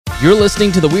You're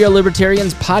listening to the We Are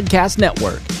Libertarians Podcast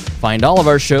Network. Find all of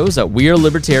our shows at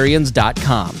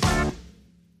wearelibertarians.com.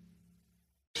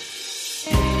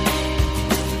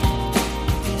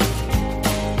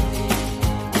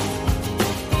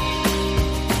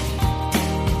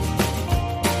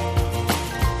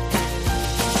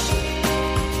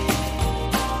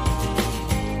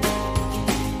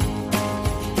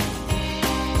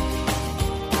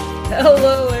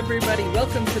 Hello, everybody.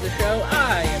 Welcome to the show.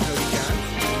 I am Cody Johns.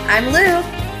 I'm Lou.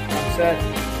 I'm Seth.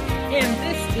 And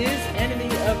this is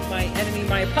Enemy of My Enemy.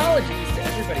 My apologies to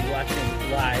everybody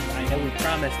watching live. I know we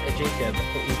promised a Jacob,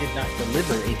 but we did not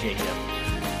deliver a Jacob.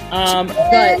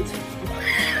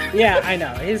 But yeah, I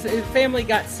know. His family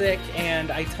got sick,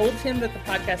 and I told him that the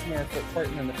podcast is more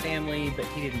important than the family, but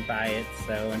he didn't buy it.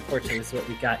 So unfortunately, this is what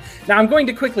we got. Now I'm going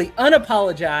to quickly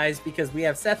unapologize because we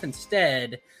have Seth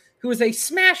instead, who was a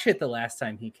smash hit the last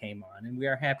time he came on, and we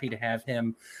are happy to have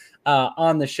him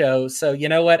on the show. So you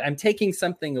know what? I'm taking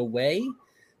something away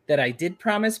that I did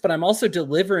promise, but I'm also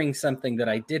delivering something that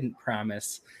I didn't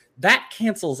promise. That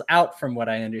cancels out from what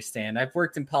I understand. I've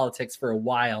worked in politics for a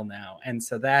while now, and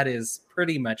so that is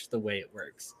pretty much the way it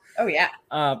works. Oh, yeah.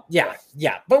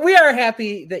 Yeah. But we are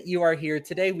happy that you are here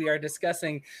today. We are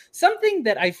discussing something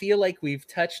that I feel like we've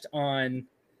touched on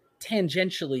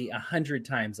tangentially 100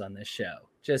 times on this show.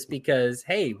 Just because,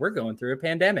 hey, we're going through a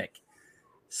pandemic.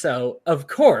 So, of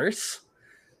course,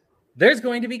 there's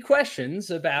going to be questions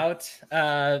about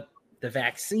the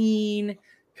vaccine,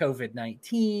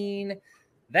 COVID-19,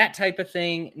 that type of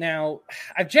thing. Now,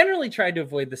 I've generally tried to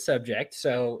avoid the subject,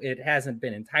 so it hasn't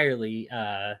been entirely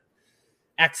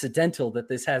accidental that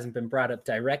this hasn't been brought up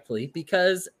directly,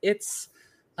 because it's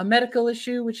a medical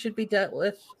issue which should be dealt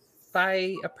with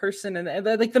by a person, and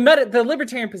like the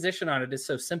libertarian position on it is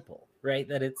so simple, right?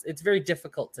 That it's very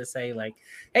difficult to say like,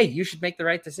 hey, you should make the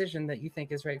right decision that you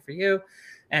think is right for you,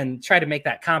 and try to make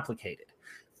that complicated.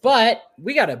 But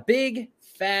we got a big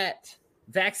fat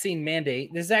vaccine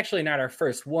mandate. This is actually not our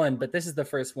first one, but this is the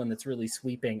first one that's really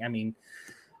sweeping. I mean,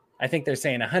 I think they're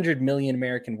saying 100 million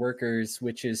American workers,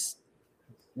 which is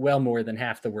well more than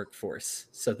half the workforce.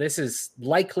 So this is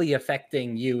likely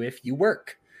affecting you if you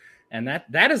work. And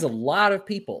that is a lot of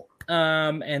people.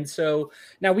 And so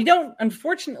now we don't,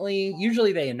 unfortunately,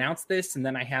 usually they announce this and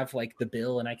then I have like the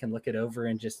bill and I can look it over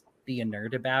and just be a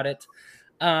nerd about it.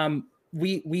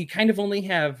 We kind of only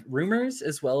have rumors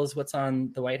as well as what's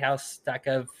on the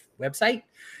whitehouse.gov website.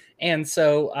 And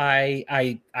so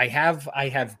I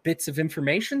have bits of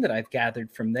information that I've gathered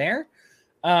from there.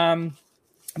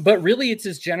 But really, it's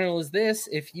as general as this.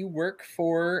 If you work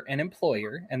for an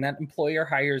employer and that employer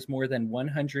hires more than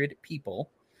 100 people,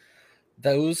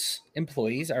 those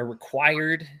employees are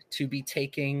required to be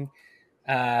taking,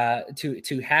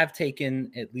 to have taken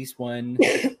at least one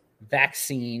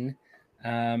vaccine,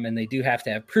 and they do have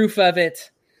to have proof of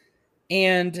it.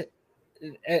 And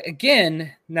again,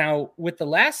 now with the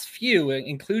last few,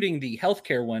 including the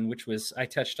healthcare one, which was I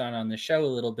touched on the show a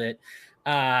little bit,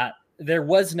 there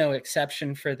was no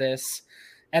exception for this.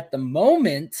 At the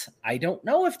moment, I don't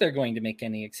know if they're going to make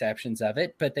any exceptions of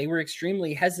it, but they were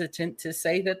extremely hesitant to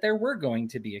say that there were going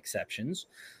to be exceptions.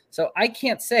 So I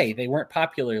can't say they weren't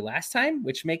popular last time,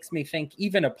 which makes me think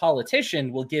even a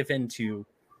politician will give in to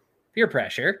peer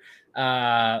pressure.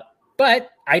 But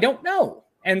I don't know.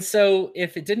 And so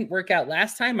if it didn't work out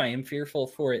last time, I am fearful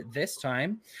for it this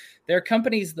time. There are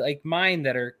companies like mine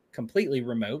that are completely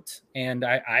remote, and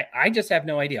I just have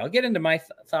no idea. I'll get into my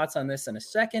thoughts on this in a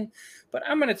second, but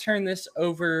I'm going to turn this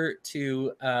over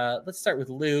to, let's start with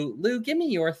Lou. Lou, give me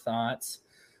your thoughts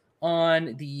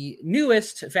on the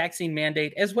newest vaccine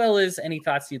mandate, as well as any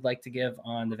thoughts you'd like to give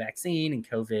on the vaccine and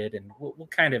COVID, and we'll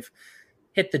kind of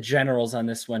hit the generals on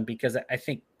this one, because I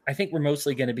think we're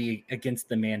mostly going to be against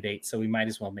the mandate, so we might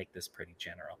as well make this pretty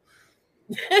general.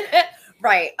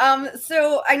 Right.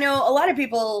 So I know a lot of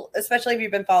people, especially if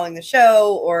you've been following the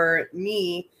show or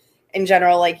me in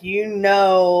general, like, you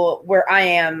know where I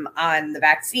am on the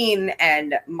vaccine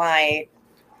and my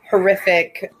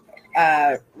horrific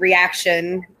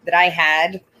reaction that I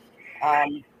had.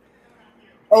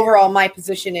 Overall, my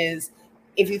position is,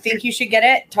 if you think you should get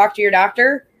it, talk to your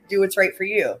doctor, do what's right for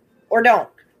you, or don't.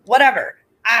 Whatever.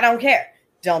 I don't care.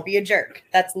 Don't be a jerk.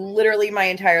 That's literally my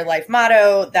entire life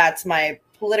motto. That's my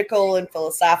political and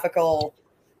philosophical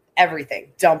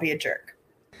everything. Don't be a jerk.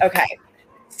 Okay.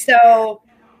 So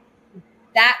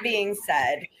that being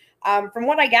said, from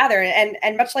what I gather,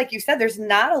 and much like you said, there's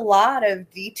not a lot of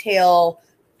detail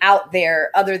out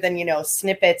there other than, you know,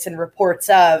 snippets and reports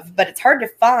of, but it's hard to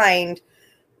find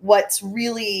what's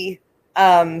really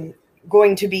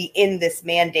going to be in this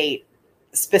mandate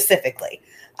specifically.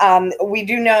 We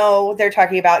do know they're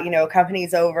talking about,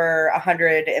 companies over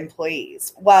 100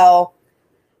 employees. Well,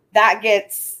 that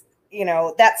gets,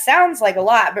 that sounds like a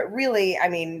lot, but really, I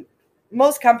mean,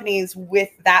 most companies with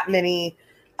that many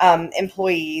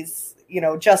employees,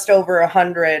 just over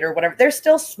 100 or whatever, they're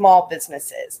still small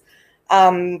businesses.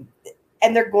 And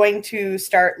they're going to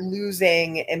start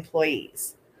losing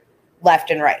employees left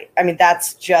and right. I mean,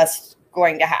 that's just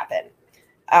going to happen.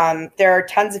 There are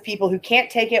tons of people who can't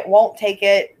take it, won't take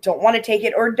it, don't want to take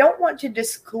it, or don't want to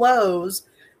disclose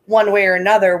one way or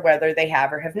another whether they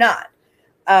have or have not.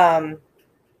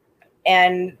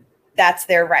 And that's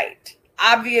their right.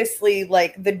 Obviously,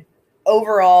 like the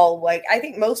overall, like I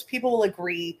think most people will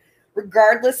agree,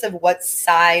 regardless of what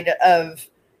side of,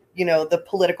 the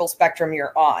political spectrum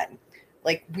you're on.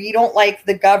 Like, we don't like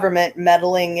the government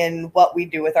meddling in what we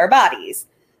do with our bodies.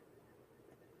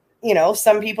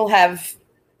 Some people have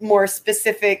more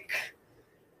specific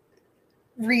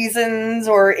reasons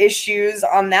or issues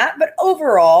on that, but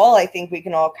overall, I think we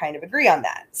can all kind of agree on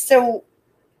that. So,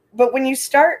 but when you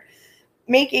start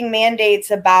making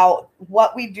mandates about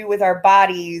what we do with our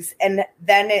bodies, and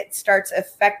then it starts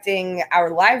affecting our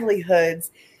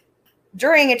livelihoods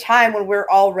during a time when we're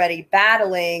already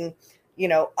battling,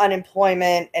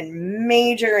 unemployment and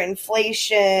major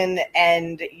inflation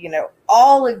and,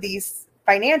 all of these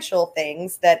financial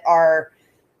things that are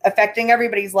affecting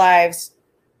everybody's lives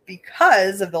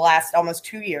because of the last almost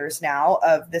 2 years now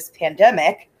of this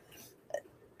pandemic,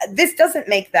 this doesn't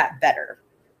make that better.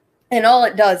 And all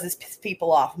it does is piss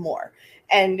people off more.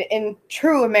 And in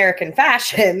true American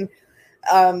fashion,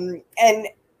 and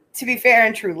to be fair,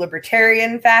 in true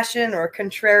libertarian fashion, or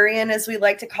contrarian as we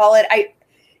like to call it,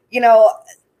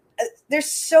 there's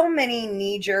so many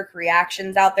knee-jerk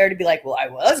reactions out there to be like, well, I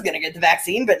was going to get the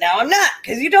vaccine, but now I'm not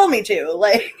because you told me to.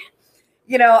 Like,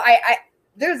 I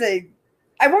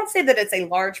won't say that it's a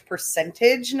large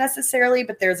percentage necessarily,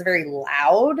 but there's a very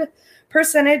loud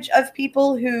percentage of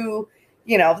people who,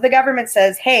 if the government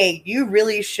says, hey, you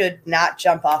really should not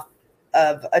jump off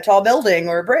of a tall building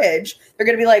or a bridge, they're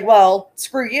going to be like, well,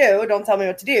 screw you, don't tell me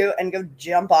what to do, and go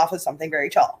jump off of something very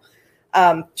tall.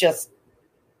 Just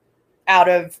out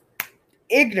of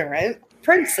ignorant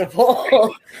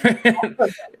principle.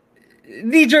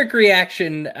 Knee-jerk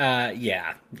reaction,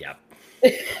 yeah.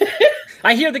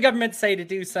 I hear the government say to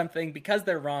do something because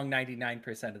they're wrong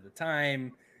 99% of the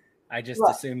time. I just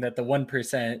assume that the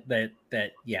 1% that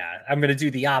I'm going to do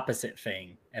the opposite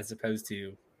thing as opposed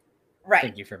to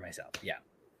thinking for myself. Yeah.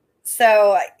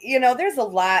 So, there's a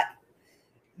lot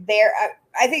there.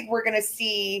 I think we're going to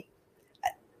see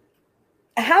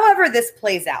however this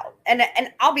plays out. And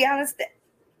I'll be honest,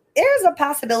 there's a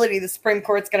possibility the Supreme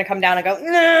Court's going to come down and go,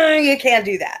 no, you can't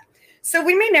do that. So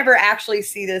we may never actually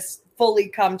see this fully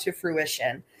come to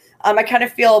fruition. I kind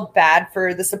of feel bad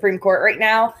for the Supreme Court right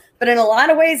now, but in a lot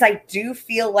of ways, I do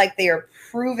feel like they are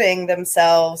proving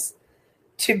themselves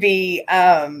to be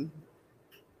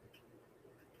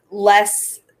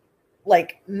less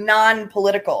like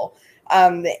non-political.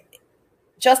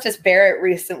 Justice Barrett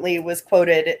recently was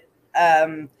quoted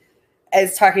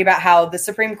as talking about how the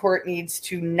Supreme Court needs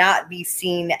to not be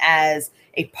seen as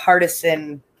a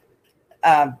partisan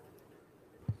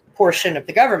portion of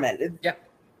the government. Yeah.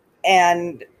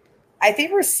 And I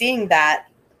think we're seeing that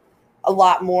a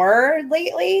lot more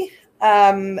lately.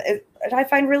 I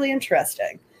find really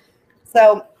interesting.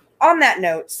 So on that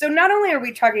note, so not only are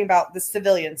we talking about the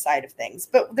civilian side of things,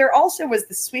 but there also was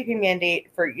the sweeping mandate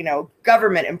for,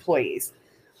 government employees.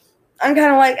 I'm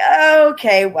kind of like,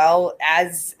 okay, well,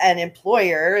 as an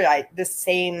employer, if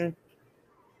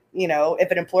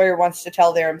an employer wants to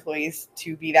tell their employees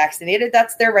to be vaccinated,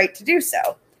 that's their right to do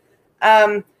so.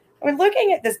 When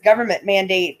looking at this government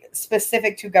mandate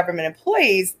specific to government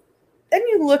employees, then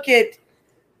you look at,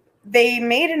 they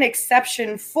made an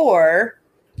exception for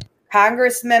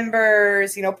Congress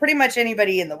members, pretty much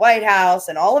anybody in the White House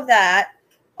and all of that,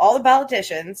 all the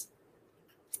politicians,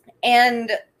 and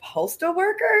postal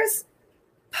workers,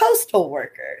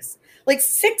 like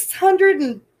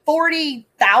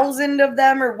 640,000 of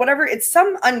them or whatever. It's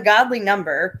some ungodly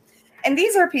number. And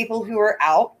these are people who are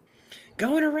out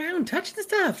going around touching the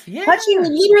stuff. Yeah. Touching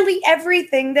literally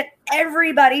everything that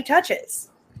everybody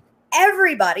touches.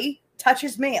 Everybody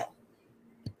touches mail.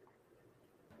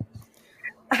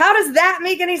 How does that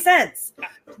make any sense?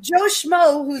 Joe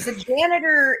Schmo, who's a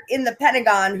janitor in the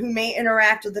Pentagon, who may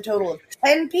interact with a total of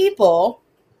 10 people,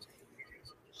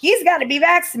 he's got to be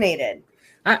vaccinated.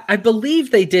 I believe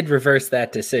they did reverse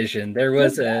that decision. There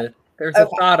was a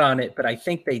thought on it, but I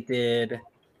think they did.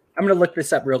 I'm going to look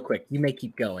this up real quick. You may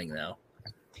keep going, though.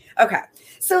 Okay.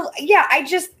 So, yeah,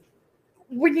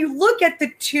 when you look at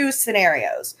the two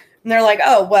scenarios, and they're like,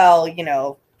 oh, well,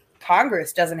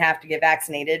 Congress doesn't have to get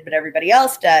vaccinated, but everybody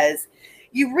else does,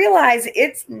 you realize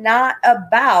it's not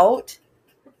about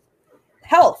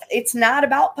health. It's not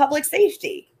about public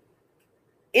safety.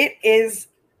 It is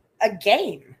a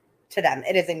game to them.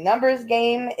 It is a numbers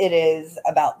game. It is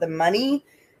about the money.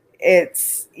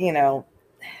 It's, if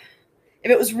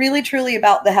it was really truly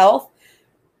about the health,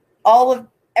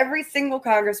 every single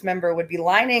Congress member would be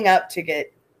lining up to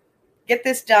get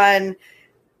this done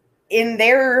in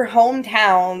their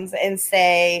hometowns and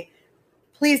say,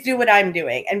 please do what I'm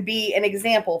doing and be an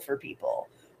example for people,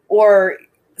 or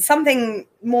something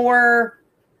more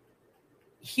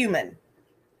human,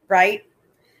 right?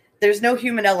 There's no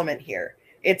human element here.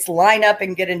 It's line up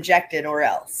and get injected or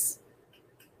else.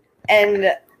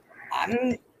 And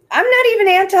I'm not even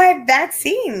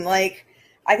anti-vaccine. Like,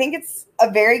 I think it's a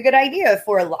very good idea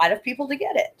for a lot of people to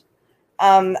get it.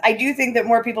 I do think that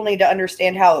more people need to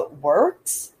understand how it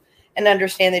works and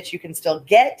understand that you can still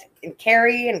get and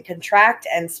carry and contract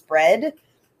and spread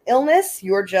illness.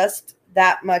 You're just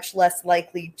that much less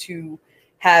likely to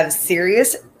have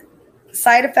serious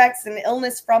side effects and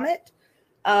illness from it.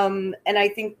 And I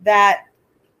think that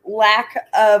lack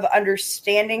of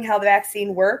understanding how the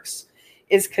vaccine works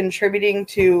is contributing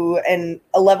to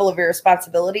a level of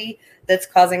irresponsibility that's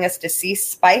causing us to see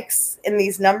spikes in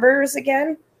these numbers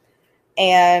again.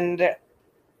 And,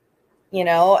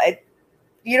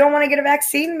 you don't want to get a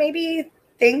vaccine, maybe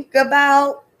think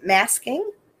about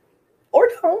masking or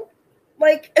don't.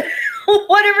 Like,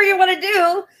 whatever you want to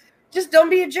do, just don't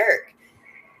be a jerk.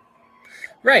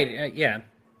 Right. Yeah.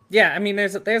 Yeah. I mean,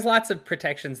 there's lots of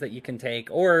protections that you can take,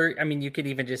 or, I mean, you could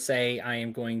even just say, I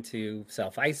am going to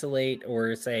self-isolate,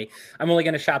 or say, I'm only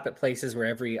going to shop at places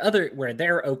where where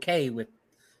they're okay with,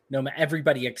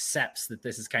 everybody accepts that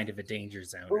this is kind of a danger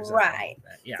zone. Right. Like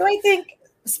that. Yeah. So I think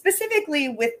specifically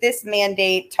with this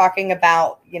mandate, talking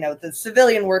about, the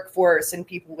civilian workforce and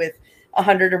people with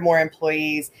 100 or more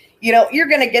employees, you're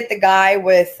going to get the guy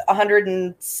with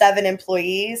 107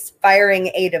 employees firing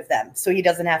 8 of them so he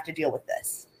doesn't have to deal with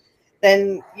this.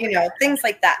 Then, things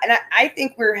like that. And I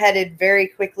think we're headed very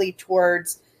quickly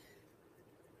towards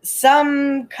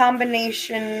some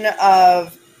combination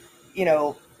of,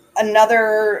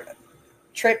 another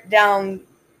trip down,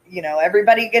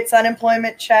 everybody gets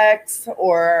unemployment checks,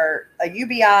 or a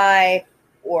UBI,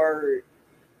 or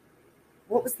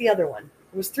what was the other one?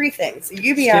 It was 3 things. A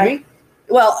UBI. Stimmy?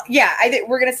 Well, yeah, I think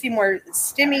we're going to see more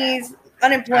stimmies,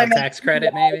 unemployment. Tax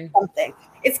credit, maybe? Something.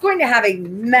 It's going to have a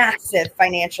massive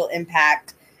financial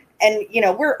impact. And,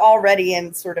 we're already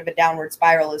in sort of a downward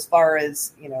spiral as far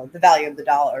as, the value of the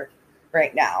dollar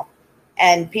right now.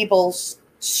 And people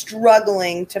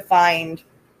struggling to find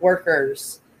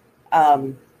workers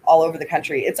all over the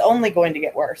country. It's only going to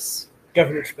get worse.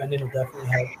 Government spending will definitely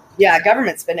help. Yeah,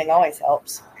 government spending always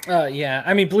helps. Yeah.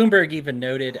 I mean, Bloomberg even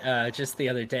noted just the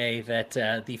other day that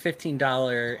the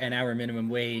 $15 an hour minimum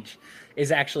wage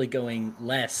is actually going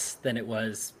less than it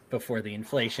was before the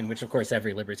inflation, which, of course,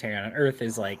 every libertarian on earth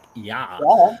is like, yeah.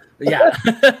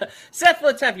 Seth,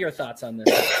 let's have your thoughts on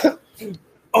this.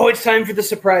 Oh, it's time for the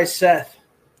surprise, Seth.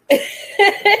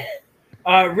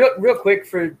 Real quick,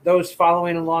 for those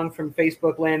following along from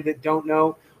Facebook land that don't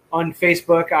know, on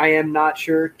Facebook, I am not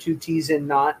sure, 2 T's and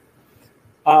not.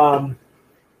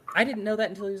 I didn't know that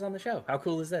until he was on the show. How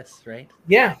cool is this, right?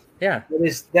 Yeah. Yeah.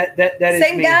 That is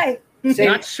Same me. guy.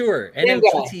 Same, Not sure.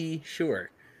 NOTT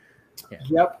sure. Yeah.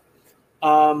 Yep.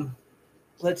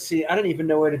 Let's see. I don't even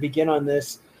know where to begin on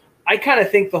this. I kind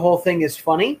of think the whole thing is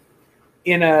funny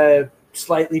in a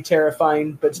slightly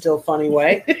terrifying but still funny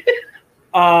way.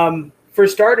 For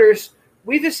starters,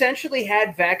 we've essentially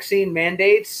had vaccine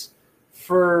mandates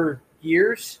for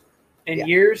years and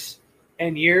years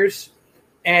and years,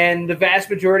 and the vast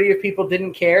majority of people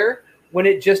didn't care when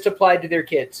it just applied to their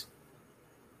kids.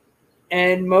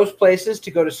 And most places,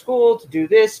 to go to school, to do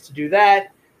this, to do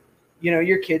that,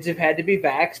 your kids have had to be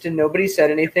vaxxed, and nobody said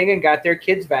anything and got their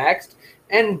kids vaxxed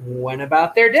and went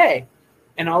about their day.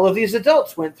 And all of these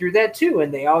adults went through that too,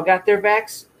 and they all got their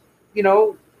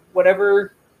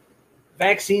whatever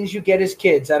vaccines you get as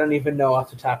kids. I don't even know off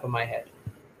the top of my head.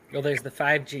 Well, there's the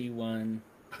 5G one.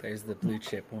 There's the blue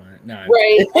chip one. No,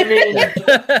 right. I mean,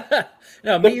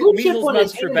 no, the blue chip measles, one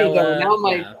mumps, is hitting me, though.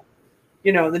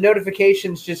 Now the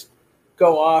notifications just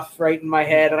go off right in my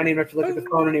head. I don't even have to look at the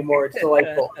phone anymore. It's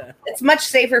delightful. It's much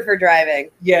safer for driving.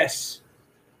 Yes.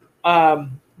 But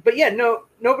yeah,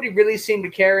 nobody really seemed to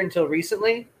care until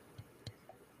recently.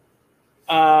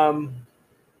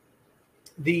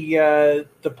 The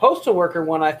postal worker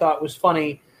one I thought was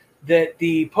funny, that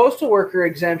the postal worker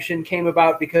exemption came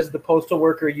about because of the postal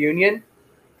worker union.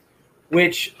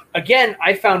 which, again,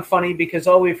 I found funny because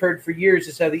all we've heard for years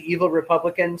is how the evil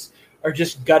Republicans are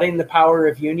just gutting the power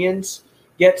of unions,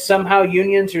 yet somehow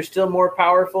unions are still more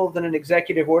powerful than an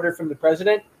executive order from the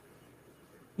president.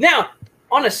 Now,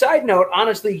 on a side note,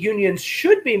 honestly, unions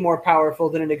should be more powerful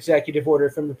than an executive order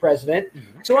from the president.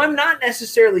 So I'm not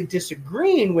necessarily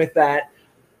disagreeing with that.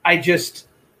 I just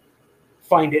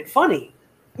find it funny.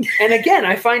 And again,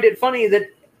 I find it funny that,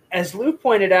 as Lou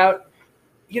pointed out,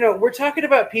 we're talking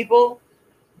about people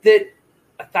that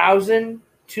 1,000,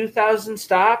 2,000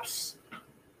 stops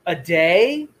a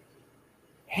day,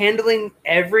 handling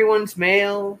everyone's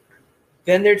mail.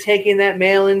 Then they're taking that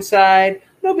mail inside.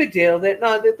 No big deal.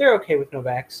 They're okay with no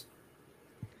vax.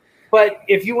 But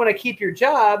if you want to keep your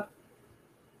job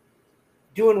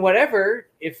doing whatever,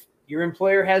 if your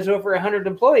employer has over 100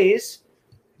 employees,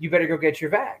 you better go get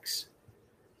your vax.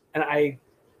 And I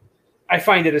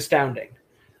find it astounding.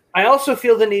 I also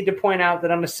feel the need to point out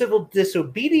that on the civil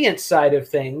disobedience side of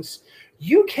things,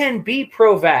 you can be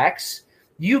pro-vax,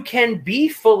 you can be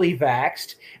fully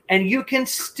vaxxed, and you can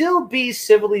still be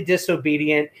civilly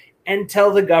disobedient and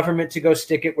tell the government to go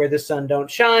stick it where the sun don't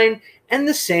shine, and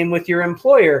the same with your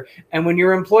employer. And when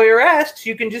your employer asks,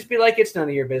 you can just be like, it's none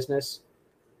of your business.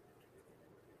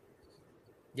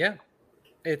 Yeah,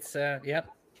 it's yep.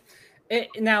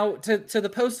 Now to the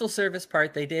Postal Service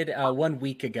part, they did 1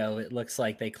 week ago. It looks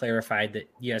like they clarified that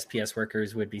USPS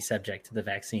workers would be subject to the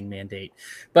vaccine mandate.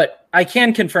 But I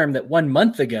can confirm that 1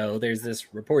 month ago, there's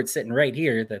this report sitting right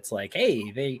here that's like,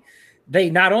 hey, they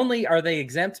not only are they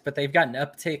exempt, but they've got an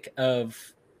uptick of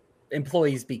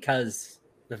employees because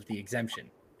of the exemption.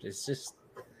 It's just,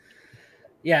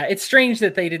 yeah, it's strange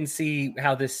that they didn't see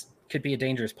how this could be a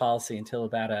dangerous policy until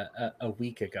about a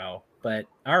week ago. But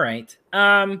all right.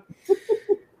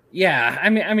 Yeah, I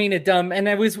mean, a dumb, and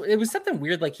it was something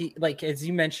weird. Like as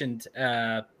you mentioned,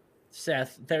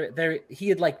 Seth, he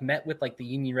had like met with like the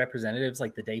union representatives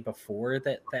like the day before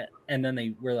that, and then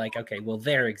they were like, okay, well,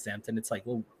 they're exempt. And it's like,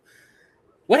 well,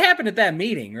 what happened at that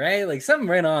meeting, right? Like something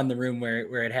went on in the room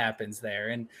where it happens there.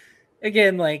 And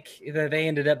again, like they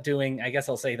ended up doing, I guess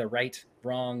I'll say the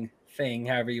wrong thing,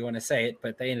 however you want to say it,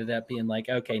 but they ended up being like,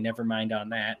 okay, never mind on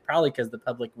that. Probably because the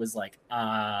public was like,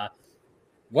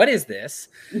 what is this?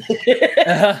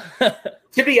 To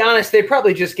be honest, they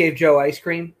probably just gave Joe ice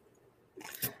cream.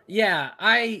 Yeah,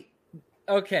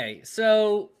 okay.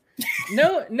 So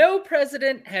no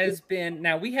president has been.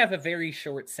 Now we have a very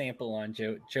short sample on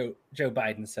Joe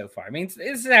Biden so far. I mean,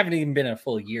 this hasn't even been a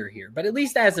full year here, but at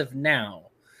least as of now,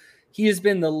 he has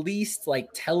been the least like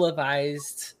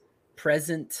televised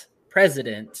president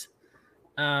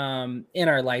in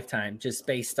our lifetime, just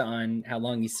based on how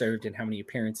long he served and how many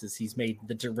appearances he's made,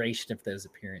 the duration of those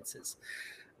appearances.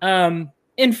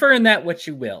 Infer in that what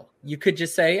you will. You could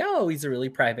just say, oh, he's a really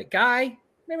private guy.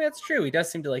 Maybe that's true. He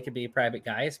does seem to like to be a private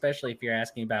guy, especially if you're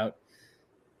asking about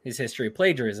his history of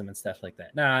plagiarism and stuff like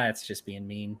that. Nah, that's just being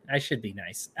mean. I should be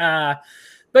nice.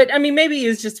 But I mean, maybe he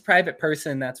is just a private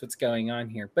person. That's what's going on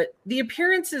here. But the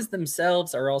appearances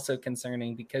themselves are also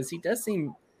concerning because he does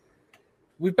seem.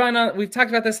 We've talked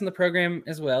about this in the program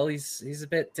as well. He's a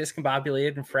bit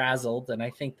discombobulated and frazzled, and I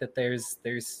think that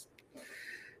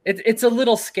it's a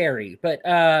little scary.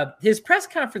 But his press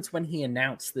conference when he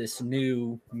announced this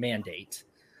new mandate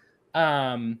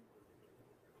was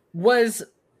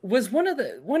one of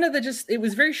the just, it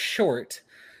was very short,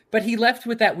 but he left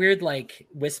with that weird like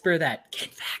whisper that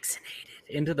get vaccinated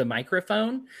into the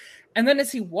microphone. And then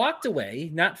as he walked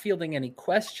away, not fielding any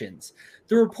questions,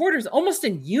 the reporters almost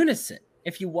in unison,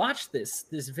 if you watch this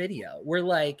video, were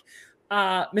like,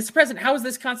 Mr. President, how is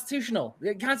this constitutional?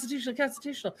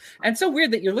 Constitutional. And so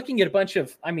weird that you're looking at a bunch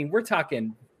of, I mean, we're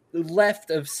talking left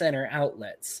of center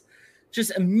outlets,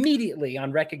 just immediately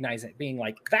on recognizing it, being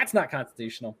like, that's not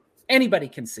constitutional. Anybody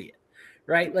can see it,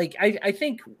 right? Like, I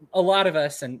think a lot of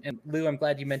us, and Lou, I'm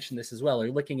glad you mentioned this as well,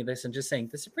 are looking at this and just saying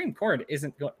the Supreme Court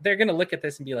they're going to look at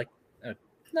this and be like,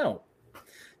 no.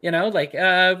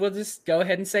 We'll just go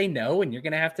ahead and say no, and you're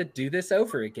going to have to do this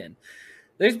over again.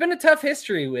 There's been a tough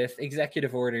history with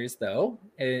executive orders, though,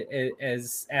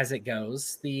 as it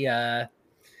goes.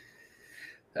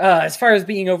 As far as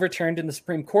being overturned in the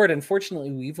Supreme Court,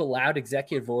 unfortunately, we've allowed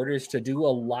executive orders to do a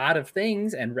lot of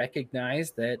things and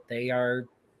recognize that they are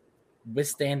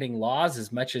withstanding laws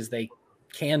as much as they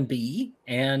can be.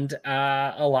 And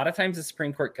a lot of times the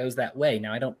Supreme Court goes that way.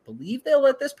 Now, I don't believe they'll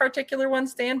let this particular one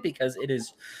stand because it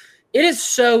is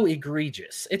so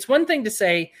egregious. It's one thing to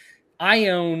say, I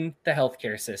own the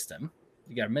healthcare system,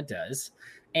 the government does,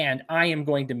 and I am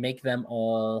going to make them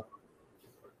all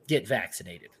get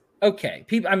vaccinated. Okay,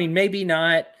 people, I mean, maybe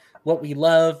not what we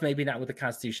love, maybe not what the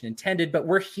Constitution intended, but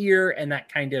we're here, and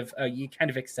that kind of you kind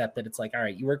of accept that it's like, all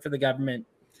right, you work for the government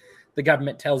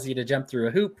tells you to jump through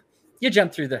a hoop, you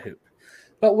jump through the hoop.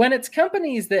 But when it's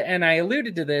companies that, and I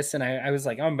alluded to this, and I was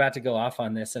like, oh, I'm about to go off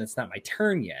on this, and it's not my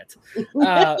turn yet.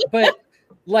 But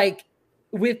like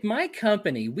with my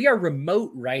company, we are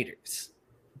remote writers.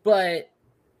 But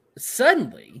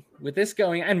suddenly with this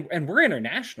going, and we're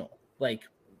international, like,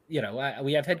 you know,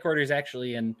 we have headquarters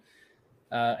actually in,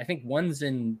 I think one's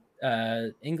in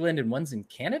England and one's in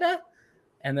Canada.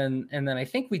 And then I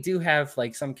think we do have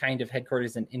like some kind of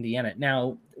headquarters in Indiana.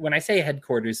 Now, when I say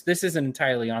headquarters, this is an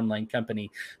entirely online company.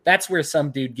 That's where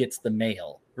some dude gets the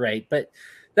mail, right? But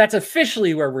that's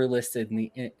officially where we're listed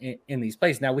in these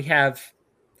places. Now we have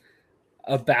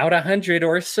about 100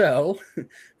 or so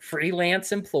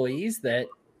freelance employees that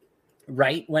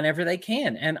write whenever they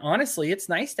can. And honestly, it's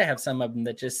nice to have some of them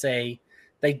that just say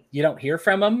you don't hear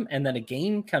from them, and then a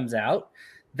game comes out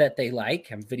that they like.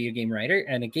 I'm a video game writer,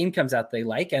 and a game comes out they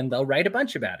like, and they'll write a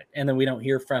bunch about it. And then we don't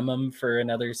hear from them for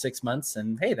another 6 months,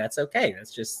 and hey, that's okay.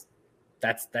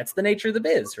 That's the nature of the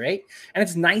biz, right? And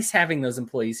it's nice having those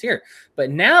employees here.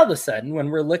 But now all of a sudden, when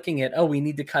we're looking at, we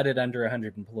need to cut it under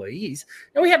 100 employees,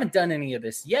 and we haven't done any of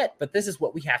this yet, but this is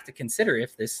what we have to consider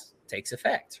if this takes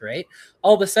effect, right?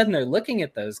 All of a sudden, they're looking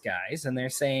at those guys and they're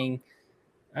saying,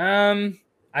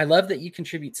 I love that you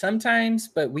contribute sometimes,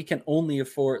 but we can only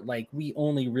afford, like, we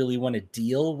only really want to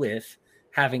deal with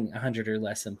having 100 or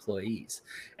less employees.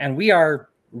 And we are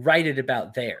right at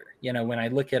about there. You know, when I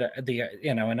look at the,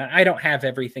 you know, and I don't have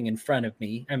everything in front of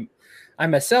me.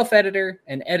 I'm a self-editor,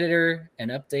 an editor, an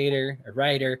updater, a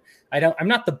writer. I'm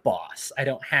not the boss. I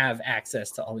don't have access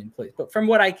to all the employees, but from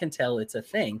what I can tell, it's a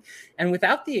thing. And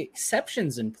without the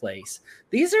exceptions in place,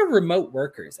 these are remote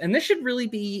workers. And this should really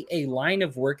be a line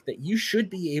of work that you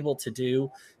should be able to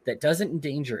do that doesn't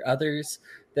endanger others,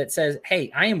 that says,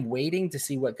 hey, I am waiting to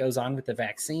see what goes on with the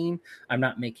vaccine. I'm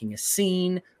not making a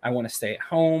scene. I want to stay at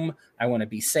home. I want to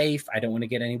be safe. I don't want to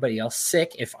get anybody else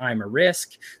sick if I'm a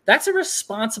risk. That's a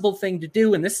responsible thing to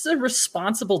do. And this is a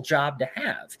responsible job to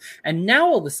have. And now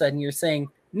all of a sudden you're saying,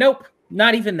 nope,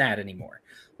 not even that anymore.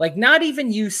 Like, not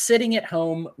even you sitting at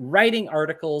home, writing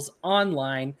articles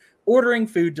online, ordering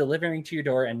food, delivering to your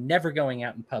door, and never going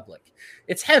out in public.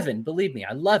 It's heaven, believe me,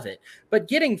 I love it. But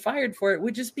getting fired for it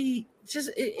would just be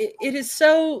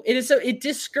it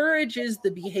discourages the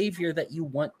behavior that you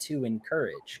want to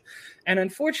encourage. And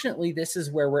unfortunately, this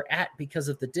is where we're at because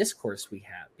of the discourse we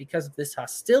have, because of this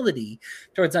hostility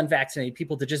towards unvaccinated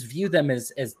people, to just view them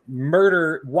as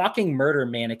walking murder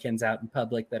mannequins out in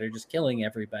public that are just killing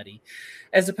everybody,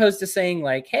 as opposed to saying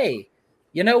like, hey,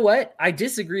 you know what? I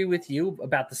disagree with you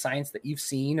about the science that you've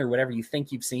seen or whatever you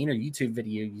think you've seen or YouTube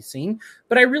video you've seen,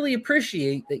 but I really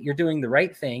appreciate that you're doing the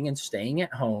right thing and staying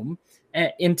at home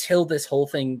until this whole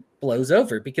thing blows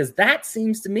over, because that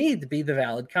seems to me to be the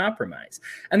valid compromise.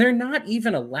 And they're not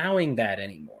even allowing that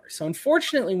anymore. So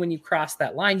unfortunately, when you cross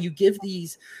that line, you give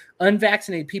these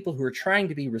unvaccinated people who are trying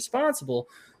to be responsible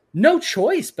no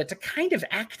choice but to kind of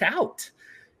act out.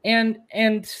 And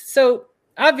so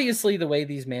obviously, the way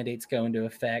these mandates go into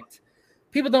effect,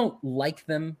 people don't like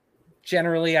them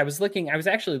generally. I was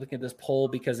actually looking at this poll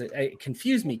because it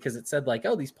confused me, because it said like,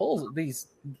 oh, these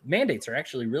mandates are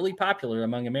actually really popular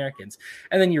among Americans.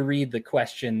 And then you read the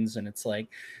questions and it's like,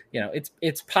 you know,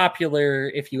 it's popular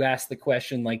if you ask the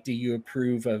question, like, do you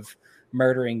approve of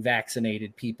murdering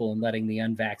vaccinated people and letting the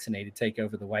unvaccinated take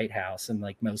over the White House? And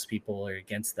like, most people are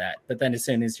against that. But then as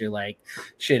soon as you're like,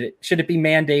 should it be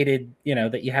mandated, you know,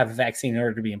 that you have a vaccine in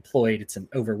order to be employed, it's an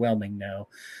overwhelming no.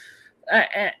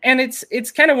 And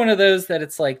it's kind of one of those that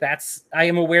it's like, I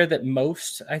am aware that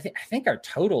most, I think our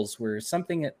totals were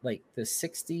something at like the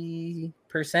 60%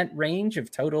 range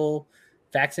of total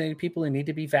vaccinated people who need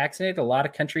to be vaccinated. A lot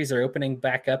of countries are opening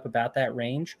back up about that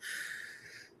range.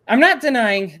 I'm not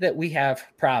denying that we have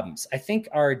problems. I think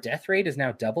our death rate is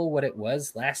now double what it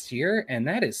was last year, and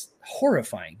that is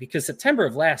horrifying, because September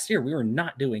of last year, we were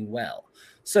not doing well.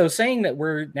 So saying that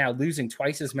we're now losing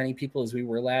twice as many people as we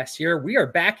were last year, we are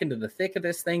back into the thick of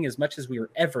this thing as much as we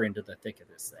were ever into the thick of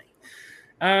this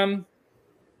thing.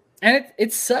 And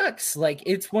it sucks. Like,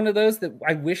 it's one of those that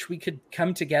I wish we could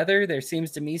come together. There seems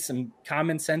to me some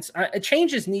common sense.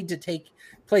 Changes need to take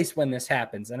place when this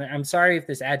happens. And I'm sorry if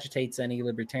this agitates any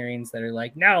libertarians that are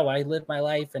like, no, I live my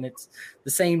life and it's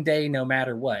the same day no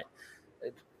matter what.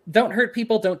 Don't hurt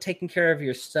people. Don't take care of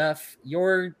your stuff.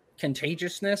 Your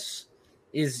contagiousness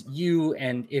is you,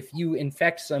 and if you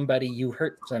infect somebody, you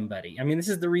hurt somebody. I mean, this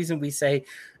is the reason we say,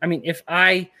 I mean, if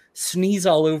I sneeze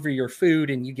all over your food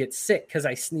and you get sick because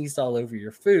I sneezed all over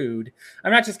your food,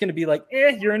 I'm not just going to be like,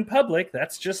 you're in public,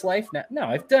 that's just life now. No,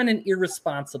 I've done an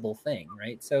irresponsible thing,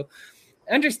 right? So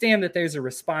understand that there's a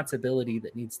responsibility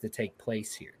that needs to take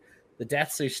place here. The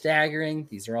deaths are staggering.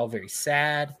 These are all very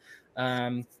sad.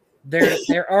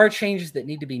 There are changes that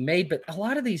need to be made, but a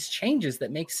lot of these changes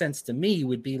that make sense to me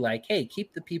would be like, hey,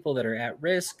 keep the people that are at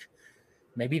risk.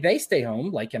 Maybe they stay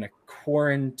home, like in a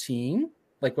quarantine,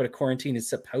 like what a quarantine is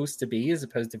supposed to be, as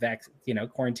opposed to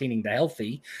quarantining the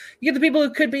healthy. You get the people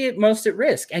who could be most at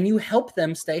risk, and you help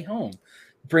them stay home.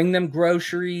 Bring them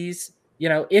groceries.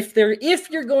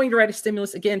 If you're going to write a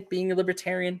stimulus, again, being a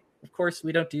libertarian, of course,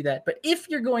 we don't do that. But if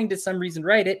you're going to some reason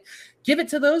write it, give it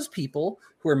to those people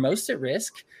who are most at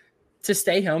risk to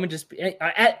stay home and just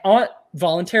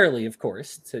voluntarily, of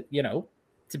course,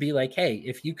 to be like, hey,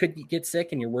 if you could get sick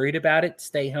and you're worried about it,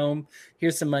 stay home.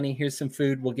 Here's some money. Here's some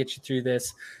food. We'll get you through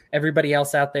this. Everybody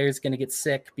else out there is going to get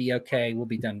sick. Be okay. We'll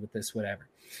be done with this, whatever.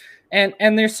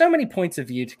 And there's so many points of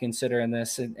view to consider in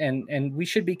this, and we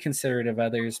should be considerate of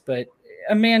others, but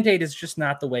a mandate is just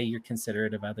not the way you're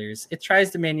considerate of others. It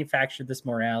tries to manufacture this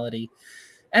morality,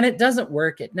 and it doesn't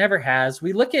work. It never has.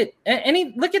 We look at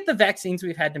the vaccines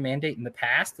we've had to mandate in the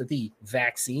past,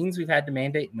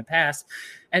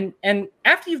 and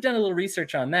after you've done a little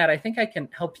research on that, I think I can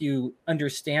help you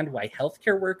understand why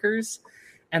healthcare workers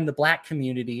and the Black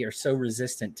community are so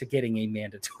resistant to getting a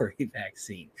mandatory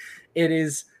vaccine. It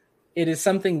is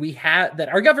something we have that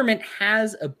our government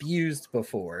has abused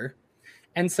before.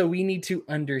 And so we need to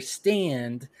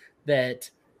understand that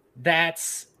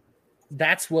that's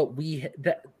what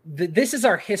this is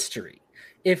our history.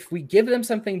 If we give them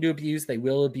something to abuse, they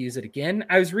will abuse it again.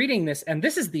 I was reading this, and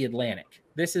this is The Atlantic.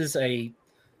 This is a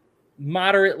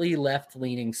moderately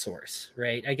left-leaning source,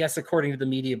 right? I guess according to the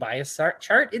media bias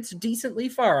chart, it's decently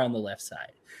far on the left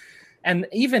side. And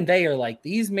even they are like,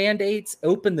 these mandates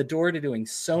open the door to doing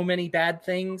so many bad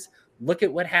things. Look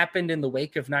at what happened in the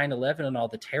wake of 9/11 and all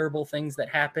the terrible things that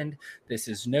happened. This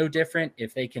is no different.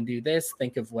 If they can do this,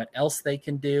 think of what else they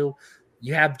can do.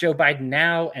 You have Joe Biden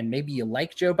now, and maybe you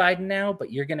like Joe Biden now,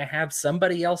 but you're going to have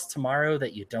somebody else tomorrow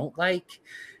that you don't like,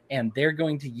 and they're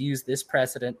going to use this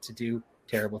precedent to do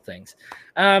terrible things.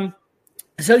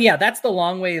 So yeah, that's the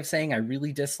long way of saying I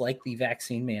really dislike the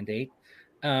vaccine mandate.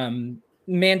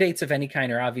 Mandates of any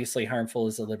kind are obviously harmful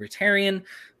as a libertarian,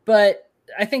 but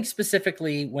I think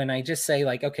specifically when I just say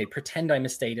like, okay, pretend I'm a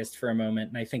statist for a moment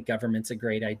and I think government's a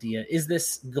great idea. Is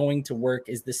this going to work?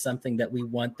 Is this something that we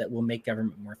want that will make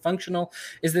government more functional?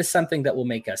 Is this something that will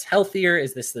make us healthier?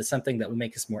 Is this something that will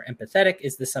make us more empathetic?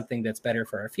 Is this something that's better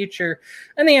for our future?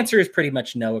 And the answer is pretty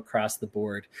much no across the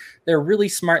board. There are really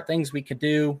smart things we could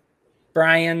do.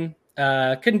 Brian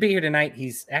couldn't be here tonight.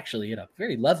 He's actually at a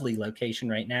very lovely location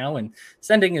right now and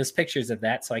sending us pictures of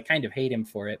that, so I kind of hate him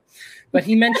for it. But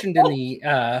he mentioned in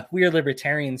the We Are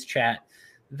Libertarians chat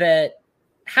that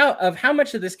how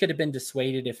much of this could have been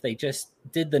dissuaded if they just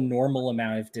did the normal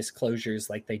amount of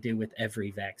disclosures like they do with every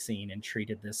vaccine and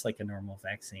treated this like a normal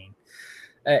vaccine.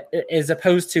 As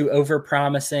opposed to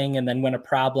over-promising, and then when a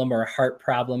problem or a heart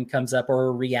problem comes up or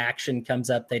a reaction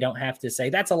comes up, they don't have to say,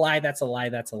 that's a lie, that's a lie,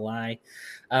 that's a lie.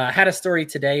 Had a story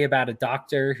today about a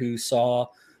doctor who saw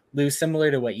Lou, similar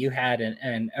to what you had,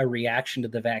 and a reaction to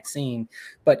the vaccine,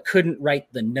 but couldn't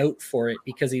write the note for it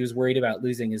because he was worried about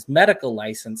losing his medical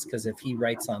license, because if he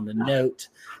writes on the note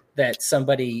that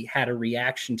somebody had a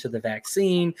reaction to the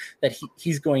vaccine, that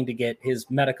he's going to get his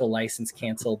medical license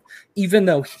canceled, even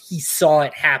though he saw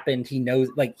it happen. He knows,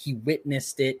 like, he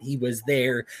witnessed it. He was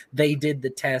there. They did the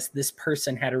test. This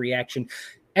person had a reaction,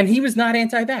 and he was not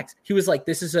anti-vax. He was like,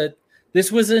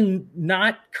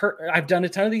 I've done a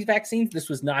ton of these vaccines. This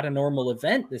was not a normal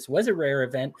event. This was a rare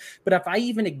event. But if I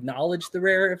even acknowledged the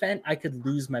rare event, I could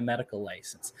lose my medical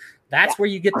license. That's where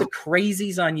you get the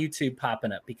crazies on YouTube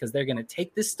popping up, because they're going to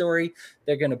take this story,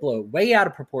 they're going to blow it way out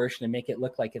of proportion and make it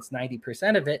look like it's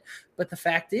 90% of it. But the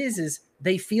fact is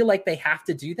they feel like they have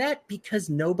to do that because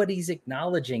nobody's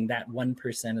acknowledging that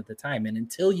 1% of the time. And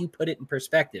until you put it in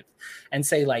perspective and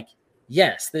say, like,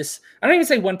 yes, this, I don't even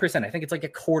say 1%. I think it's like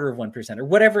 1/4% or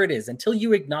whatever it is. Until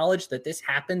you acknowledge that this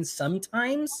happens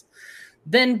sometimes,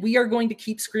 then we are going to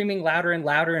keep screaming louder and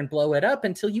louder and blow it up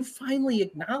until you finally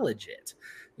acknowledge it.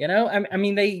 You know, I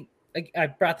mean, I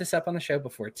brought this up on the show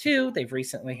before too. They've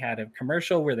recently had a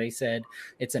commercial where they said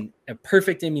it's a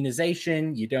perfect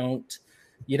immunization. You don't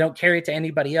You don't carry it to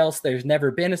anybody else. There's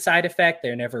never been a side effect.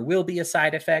 There never will be a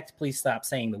side effect. Please stop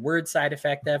saying the word side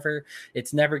effect ever.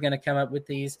 It's never going to come up with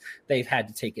these. They've had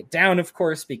to take it down, of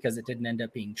course, because it didn't end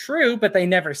up being true, but they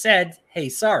never said, hey,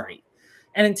 sorry.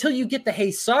 And until you get the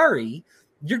hey, sorry,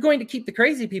 you're going to keep the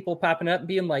crazy people popping up and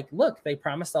being like, look, they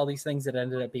promised all these things that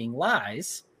ended up being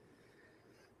lies.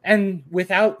 And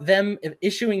without them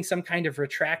issuing some kind of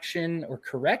retraction or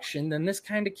correction, then this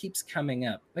kind of keeps coming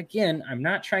up. Again, I'm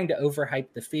not trying to overhype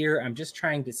the fear. I'm just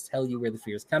trying to tell you where the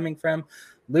fear is coming from.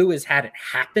 Lou has had it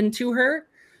happen to her.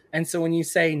 And so when you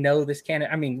say, no, this can't,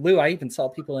 I mean, Lou, I even saw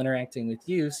people interacting with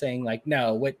you saying like,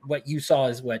 no, what you saw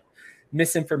is what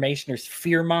misinformation or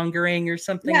fear mongering or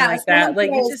something like that.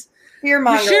 Like it's just fear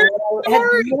mongering. Had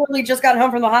literally just got home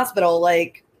from the hospital.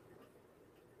 Like,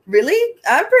 really?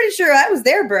 I'm pretty sure I was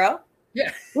there, bro.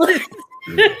 Yeah.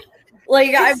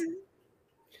 Like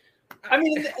I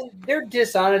mean, their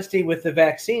dishonesty with the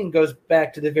vaccine goes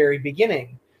back to the very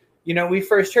beginning. You know, we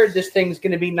first heard this thing's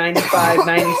going to be 95,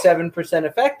 97%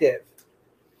 effective.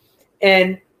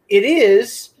 And it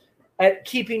is at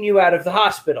keeping you out of the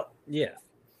hospital. Yeah.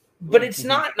 But it's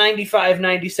not 95,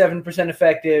 97%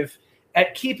 effective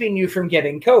at keeping you from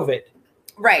getting COVID.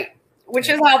 Right. Which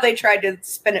is how they tried to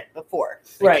spin it before.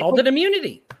 They called it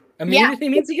immunity. Immunity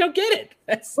means you don't get it.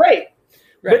 That's right.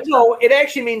 But no, it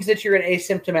actually means that you're an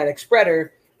asymptomatic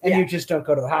spreader and you just don't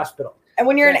go to the hospital. And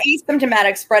when you're an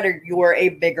asymptomatic spreader, you're a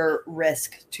bigger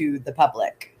risk to the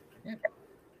public. Yeah.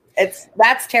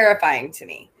 That's terrifying to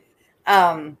me.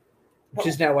 Which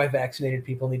is now why vaccinated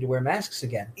people need to wear masks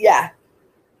again. Yeah.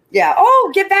 Yeah.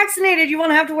 Oh, get vaccinated. You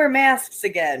won't have to wear masks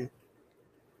again.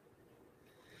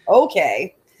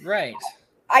 Okay. Right.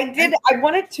 I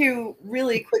wanted to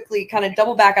really quickly kind of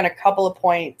double back on a couple of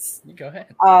points. You go ahead.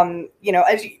 You know,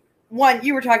 as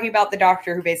you were talking about the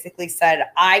doctor who basically said,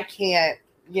 I can't,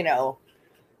 you know,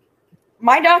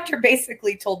 my doctor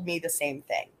basically told me the same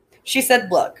thing. She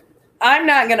said, look, I'm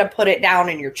not going to put it down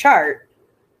in your chart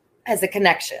as a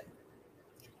connection,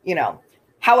 you know.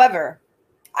 However,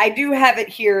 I do have it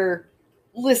here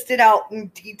listed out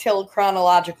in detailed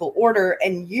chronological order,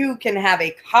 and you can have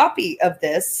a copy of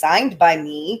this signed by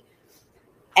me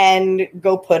and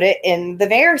go put it in the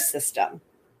VAERS system.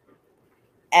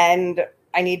 And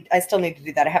I still need to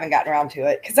do that. I haven't gotten around to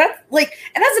it because that's like,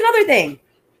 and that's another thing.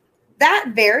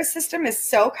 That VAERS system is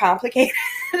so complicated.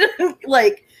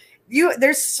 Like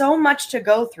there's so much to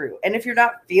go through. And if you're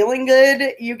not feeling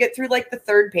good, you get through like the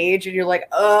third page and you're like,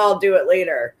 oh, I'll do it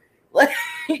later. Like,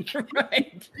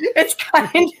 right. It's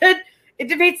kind of, it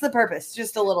defeats the purpose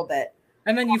just a little bit.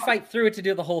 And then you fight through it to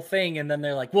do the whole thing. And then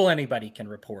they're like, well, anybody can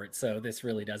report. So this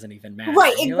really doesn't even matter.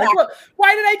 Right. Exactly. You're like, well,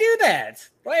 why did I do that?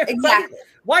 Exactly.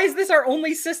 Why is this our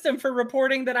only system for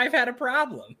reporting that I've had a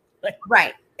problem?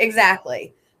 Right.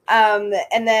 Exactly. And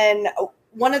then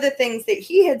one of the things that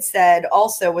he had said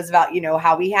also was about, you know,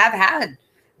 how we have had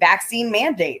vaccine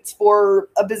mandates for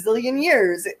a bazillion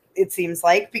years, it seems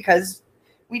like, because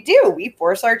we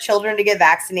force our children to get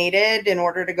vaccinated in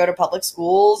order to go to public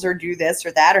schools or do this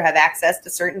or that or have access to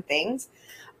certain things.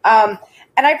 And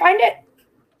I find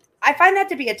that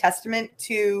to be a testament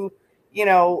to, you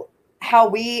know, how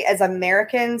we as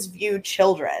Americans view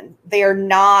children.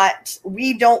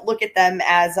 We don't look at them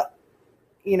as,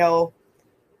 you know,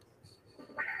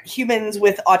 humans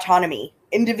with autonomy,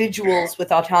 individuals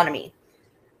with autonomy.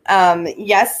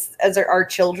 Yes, as our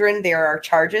children, there are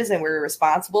charges and we're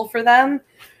responsible for them.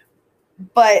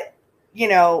 But, you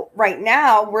know, right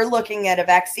now we're looking at a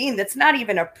vaccine that's not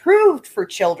even approved for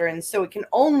children. So it can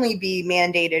only be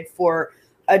mandated for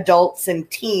adults and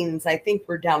teens. I think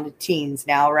we're down to teens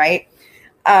now, right?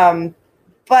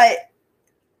 But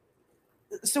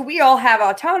so we all have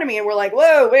autonomy and we're like,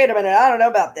 whoa, wait a minute. I don't know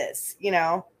about this, you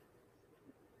know?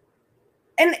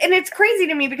 And it's crazy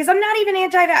to me because I'm not even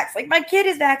anti-vax. Like my kid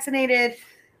is vaccinated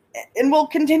and will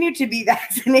continue to be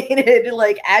vaccinated,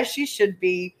 like as she should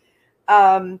be.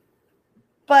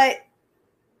 But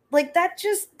like that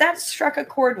struck a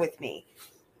chord with me.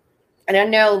 And I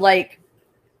know like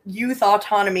youth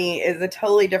autonomy is a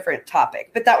totally different topic,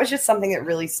 but that was just something that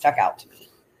really stuck out to me.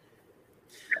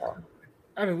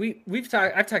 I mean,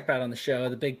 I've talked about on the show,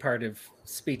 the big part of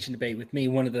speech and debate with me,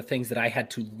 one of the things that I had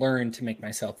to learn to make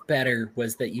myself better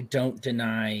was that you don't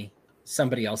deny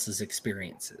somebody else's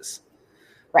experiences.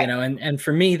 Right. You know, and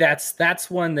for me, that's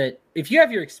one that if you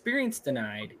have your experience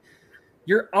denied,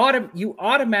 you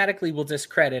automatically will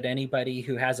discredit anybody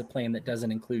who has a plan that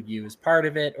doesn't include you as part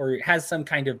of it, or has some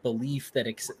kind of belief that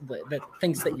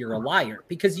thinks that you're a liar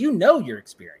because you know your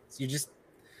experience.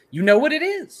 You know what it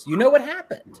is. You know what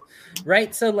happened,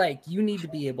 right? So like you need to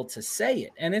be able to say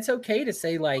it, and it's okay to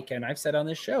say like, and I've said on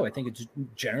this show, I think it's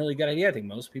generally a good idea. I think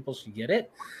most people should get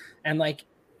it, and like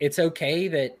it's okay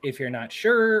that if you're not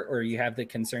sure or you have the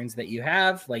concerns that you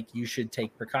have, like you should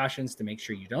take precautions to make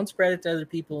sure you don't spread it to other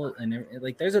people. And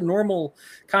like there's a normal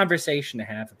conversation to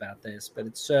have about this, but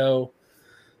it's so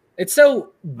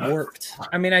warped.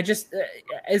 I mean,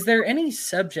 is there any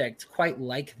subject quite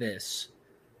like this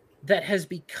that has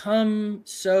become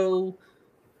so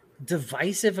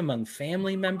divisive among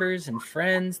family members and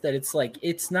friends that it's like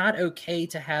it's not okay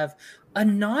to have a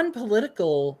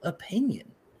non-political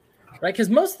opinion, right?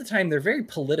 Because most of the time they're very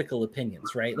political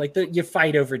opinions, right? Like you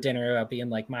fight over dinner about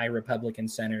being like, my Republican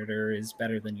senator is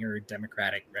better than your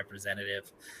Democratic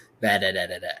representative,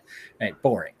 right?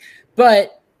 Boring.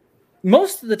 But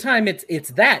most of the time it's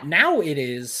that. Now it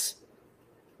is,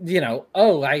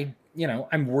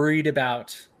 I'm worried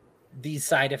about these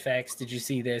side effects. Did you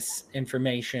see this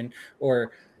information?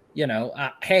 Or,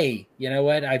 hey, you know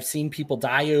what? I've seen people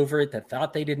die over it that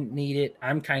thought they didn't need it.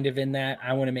 I'm kind of in that.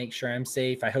 I want to make sure I'm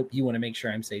safe. I hope you want to make sure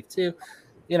I'm safe too.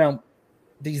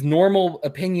 These normal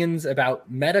opinions about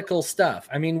medical stuff.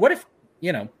 I mean, what if,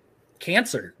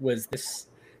 cancer was this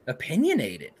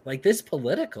opinionated, like this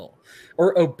political,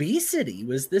 or obesity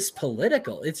was this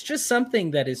political? It's just something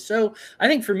that is so, I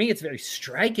think for me, it's very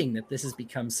striking that this has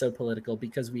become so political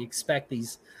because we expect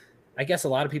these, I guess a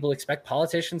lot of people expect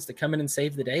politicians to come in and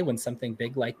save the day when something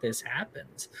big like this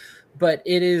happens. But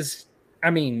it is, I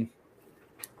mean,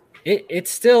 it's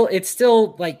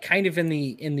still like kind of in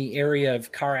the area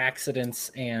of car accidents,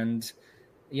 and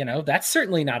that's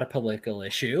certainly not a political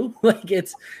issue. Like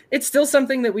it's still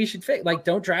something that we should fix. Like,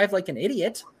 don't drive like an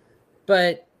idiot.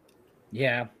 But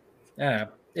yeah, I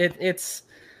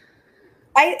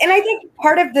think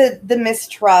part of the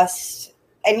mistrust,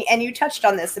 and you touched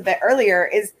on this a bit earlier,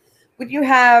 is when you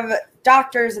have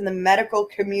doctors in the medical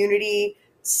community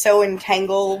so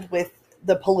entangled with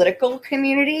the political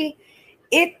community,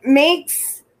 it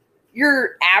makes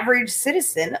your average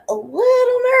citizen a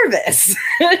little nervous.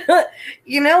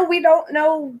 We don't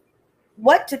know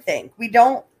what to think. We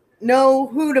don't know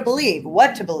who to believe,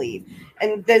 what to believe.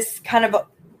 And this kind of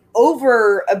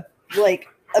ability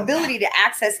to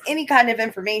access any kind of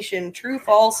information, true,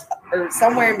 false, or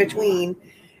somewhere in between,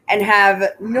 and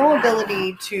have no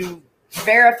ability to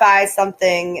verify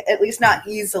something, at least not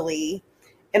easily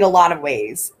in a lot of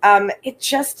ways.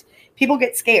 People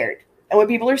get scared. And when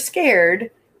people are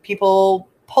scared, people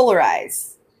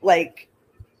polarize, like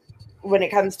when it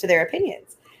comes to their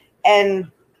opinions.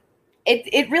 And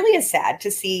it really is sad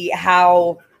to see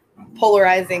how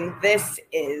polarizing this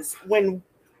is, when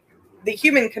the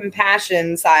human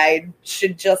compassion side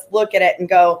should just look at it and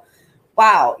go,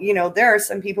 wow, there are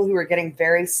some people who are getting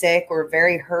very sick or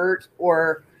very hurt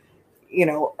or,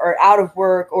 or out of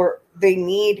work, or they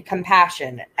need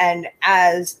compassion. And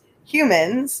as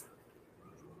humans,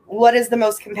 what is the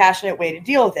most compassionate way to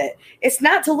deal with it? It's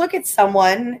not to look at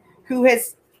someone who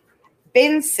has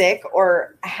been sick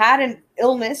or had an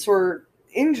illness or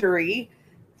injury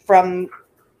from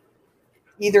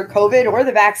either COVID or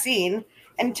the vaccine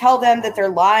and tell them that they're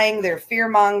lying, they're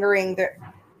fear-mongering.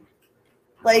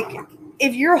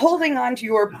 If you're holding on to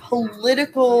your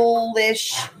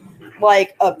political-ish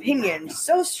opinion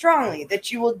so strongly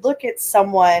that you would look at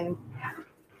someone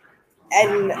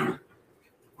and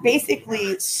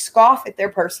basically scoff at their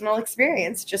personal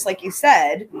experience, just like you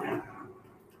said,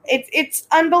 it's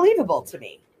unbelievable to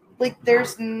me. Like,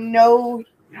 there's no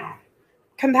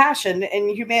compassion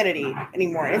and humanity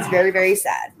anymore. It's very, very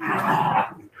sad.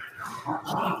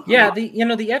 Yeah, the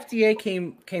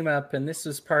FDA came up, and this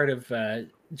was part of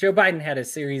Joe Biden had a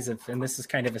series of, and this is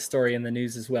kind of a story in the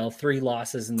news as well, 3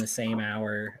 losses in the same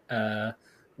hour.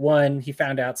 One, he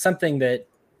found out something that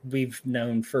we've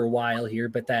known for a while here,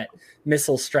 but that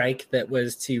missile strike that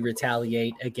was to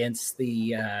retaliate against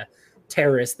the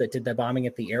terrorists that did the bombing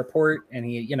at the airport. And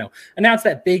he, announced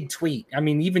that big tweet. I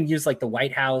mean, even used like the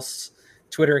White House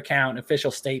Twitter account, official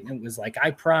statement was like,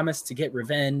 I promised to get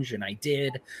revenge, and I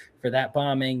did for that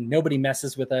bombing. Nobody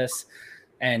messes with us.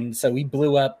 And so we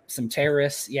blew up some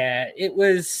terrorists. Yeah, it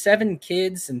was 7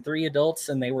 kids and 3 adults,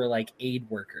 and they were like aid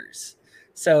workers.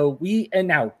 So we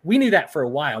knew that for a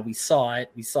while. We saw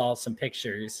it. We saw some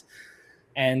pictures,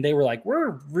 and they were like,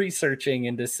 we're researching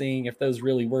into seeing if those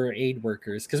really were aid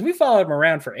workers, because we followed them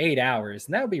around for 8 hours,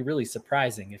 and that would be really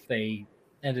surprising if they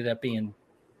ended up being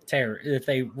if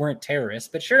they weren't terrorists.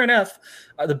 But sure enough,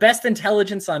 the best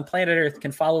intelligence on planet Earth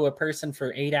can follow a person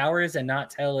for 8 hours and not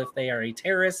tell if they are a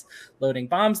terrorist loading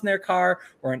bombs in their car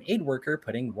or an aid worker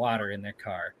putting water in their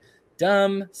car.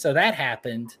 Dumb. So that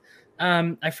happened.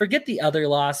 I forget the other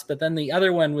loss, but then the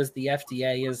other one was the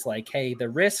FDA is like, hey, the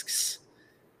risks.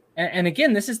 And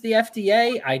again, this is the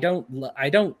FDA. I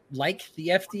don't like the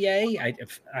FDA.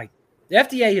 The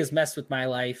FDA has messed with my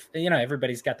life. You know,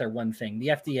 everybody's got their one thing. The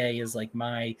FDA is like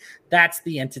that's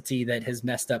the entity that has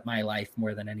messed up my life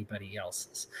more than anybody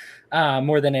else's,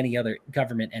 more than any other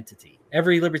government entity.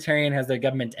 Every libertarian has their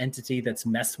government entity that's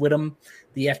messed with them.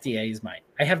 The FDA is mine.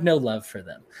 I have no love for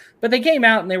them. But they came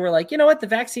out and they were like, you know what? The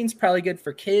vaccine's probably good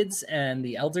for kids and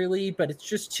the elderly, but it's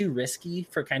just too risky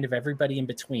for kind of everybody in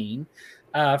between.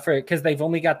 Because they've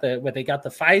only got the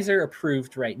Pfizer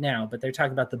approved right now, but they're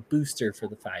talking about the booster for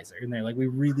the Pfizer, and they're like, we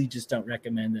really just don't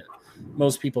recommend that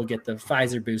most people get the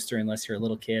Pfizer booster unless you're a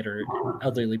little kid or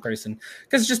elderly person,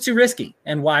 because it's just too risky.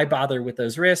 And why bother with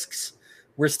those risks?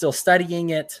 We're still studying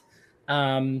it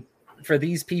for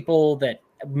these people that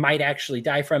might actually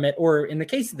die from it, or in the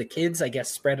case of the kids, I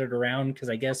guess spread it around, because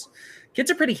I guess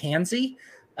kids are pretty handsy.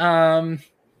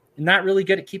 Not really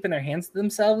good at keeping their hands to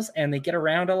themselves, and they get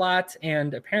around a lot.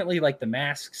 And apparently, like, the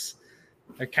masks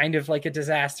are kind of like a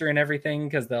disaster and everything,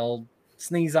 because they'll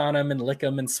sneeze on them and lick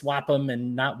them and swap them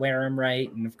and not wear them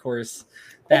right. And of course,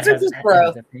 that's just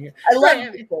gross. I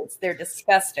love kids; they're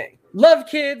disgusting. Love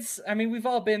kids. I mean, we've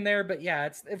all been there, but yeah,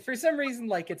 it's for some reason,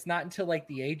 like, it's not until like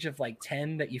the age of like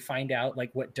 10 that you find out like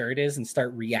what dirt is and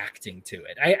start reacting to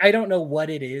it. I don't know what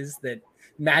it is that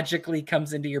magically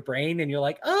comes into your brain, and you're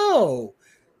like, oh,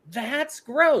 that's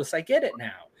gross. I get it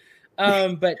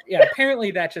now. But yeah, apparently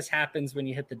that just happens when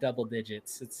you hit the double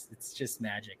digits. It's just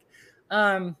magic.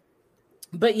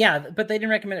 But yeah, but they didn't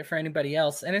recommend it for anybody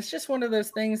else. And it's just one of those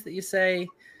things that you say,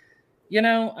 you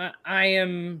know, I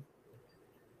am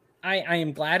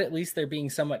glad at least they're being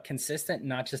somewhat consistent and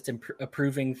not just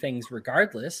approving things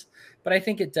regardless. But I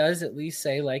think it does at least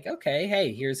say like, okay,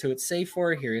 hey, here's who it's safe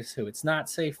for. Here's who it's not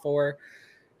safe for.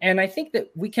 And I think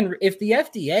that we can, if the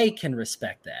FDA can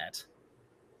respect that,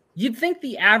 you'd think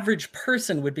the average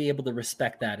person would be able to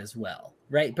respect that as well,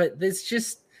 right? But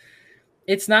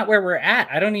it's not where we're at.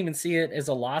 I don't even see it as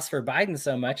a loss for Biden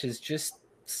so much as just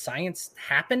science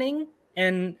happening.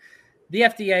 And the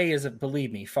FDA is,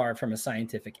 believe me, far from a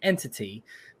scientific entity.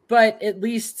 But at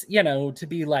least, you know, to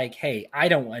be like, hey,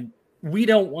 we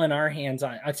don't want our hands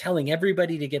on telling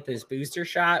everybody to get this booster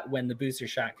shot when the booster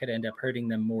shot could end up hurting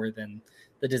them more than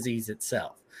the disease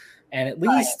itself. And at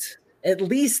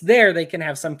least there they can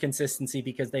have some consistency,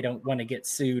 because they don't want to get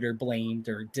sued or blamed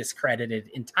or discredited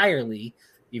entirely,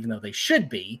 even though they should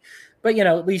be. But, you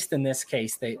know, at least in this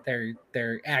case,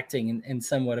 they're acting in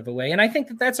somewhat of a way. And I think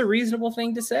that that's a reasonable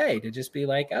thing to say, to just be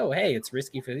like, oh, hey, it's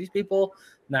risky for these people,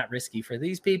 not risky for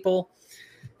these people.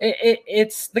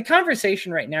 It's the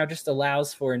conversation right now just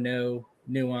allows for no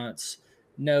nuance,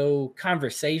 no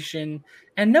conversation,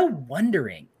 and no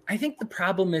wondering. I think the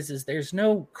problem is there's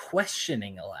no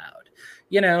questioning allowed.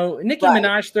 You know, Nicki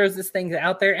Minaj throws this thing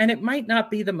out there, and it might not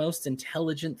be the most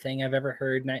intelligent thing I've ever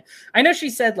heard. And I know she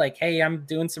said like, hey, I'm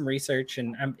doing some research,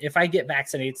 and if I get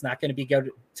vaccinated, it's not going to be go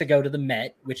to the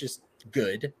Met, which is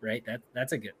good, right?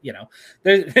 That's a good, you know,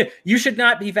 you should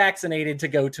not be vaccinated to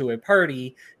go to a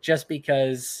party just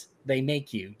because they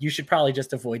make you. You should probably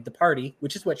just avoid the party,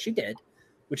 which is what she did,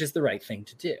 which is the right thing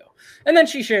to do. And then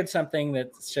she shared something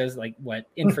that shows like what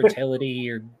infertility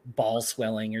or ball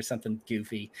swelling or something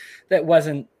goofy that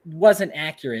wasn't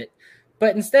accurate.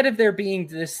 But instead of there being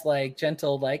this like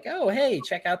gentle, like, oh, hey,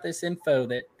 check out this info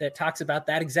that talks about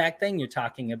that exact thing you're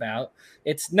talking about,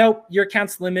 it's nope, your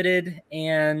account's limited,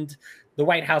 and the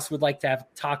White House would like to have a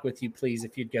talk with you, please,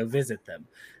 if you'd go visit them.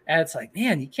 And it's like,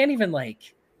 man, you can't even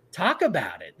like talk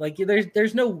about it. Like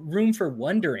there's no room for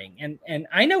wondering. And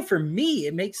I know for me,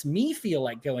 it makes me feel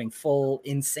like going full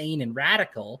insane and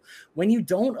radical when you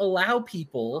don't allow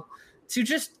people to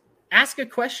just ask a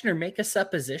question or make a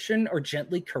supposition or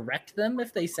gently correct them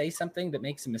if they say something that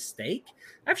makes a mistake.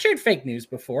 I've shared fake news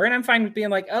before, and I'm fine with being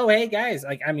like, oh, hey guys,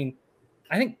 like, I mean,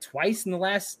 I think twice in the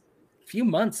last few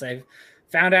months, I've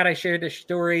found out I shared a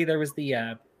story. There was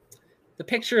the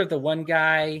picture of the one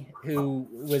guy who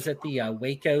was at the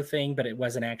Waco thing, but it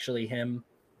wasn't actually him,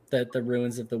 the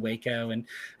ruins of the Waco. And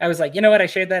I was like, you know what? I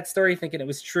shared that story thinking it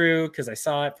was true because I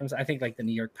saw it from, I think, like the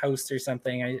New York Post or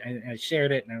something. I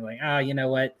shared it, and I'm like, you know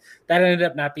what? That ended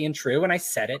up not being true. And I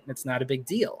said it, and it's not a big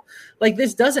deal. Like,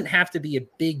 this doesn't have to be a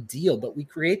big deal, but we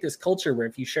create this culture where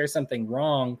if you share something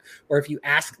wrong or if you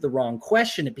ask the wrong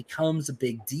question, it becomes a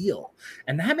big deal.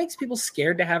 And that makes people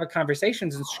scared to have a conversation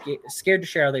and scared to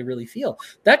share how they really feel.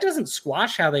 That doesn't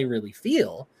squash how they really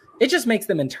feel. It just makes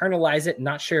them internalize it and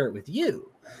not share it with you.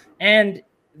 And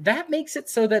that makes it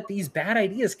so that these bad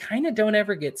ideas kind of don't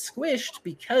ever get squished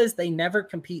because they never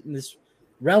compete in this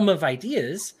realm of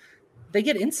ideas. they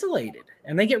get insulated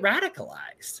and they get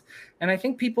radicalized. And I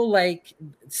think people like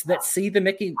that see the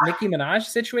Nicki Minaj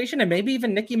situation, and maybe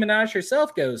even Nicki Minaj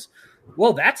herself goes,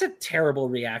 well, that's a terrible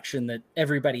reaction that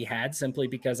everybody had simply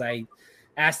because I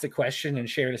asked a question and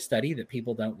shared a study that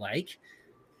people don't like.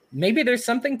 Maybe there's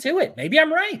something to it. Maybe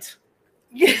I'm right.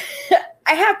 Yeah,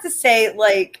 I have to say,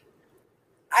 like,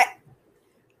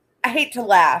 I hate to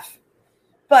laugh,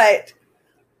 but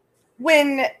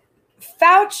when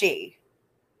Fauci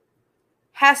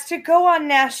has to go on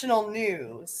national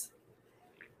news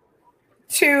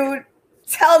to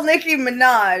tell Nicki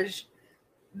Minaj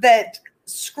that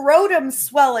scrotum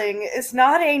swelling is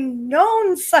not a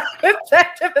known side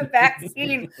effect of a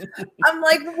vaccine, I'm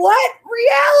like, what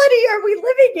reality are we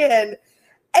living in?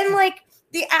 And like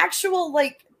the actual,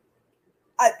 like,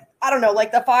 I don't know,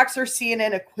 like the Fox or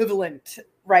CNN equivalent,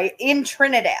 right, in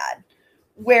Trinidad,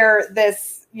 where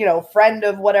this, you know, friend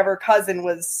of whatever cousin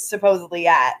was supposedly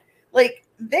at, like,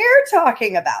 they're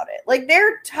talking about it. Like,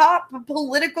 they're top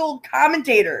political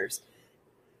commentators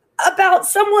about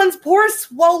someone's poor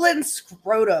swollen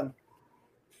scrotum.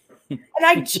 And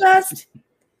I just...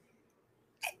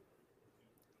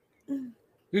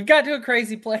 We've got to a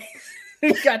crazy place.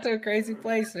 We've got to a crazy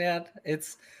place, man.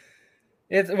 It's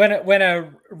when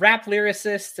a rap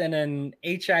lyricist and an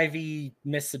HIV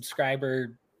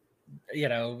missubscriber, you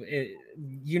know,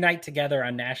 unite together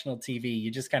on national TV, you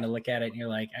just kind of look at it and you're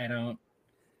like,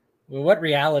 well, what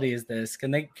reality is this?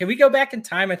 Can we go back in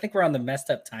time? I think we're on the messed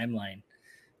up timeline.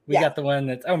 We got the one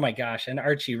that's, oh my gosh, and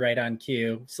Archie right on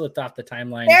cue, slipped off the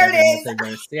timeline. There it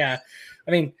is. Yeah.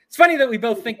 I mean, it's funny that we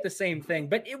both think the same thing,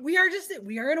 but we are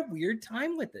in a weird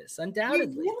time with this,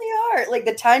 undoubtedly. We really are. Like,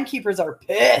 the timekeepers are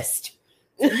pissed.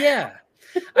 Yeah.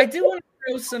 I do want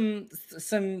to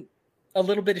throw a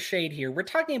little bit of shade here. We're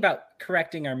talking about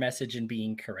correcting our message and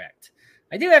being correct.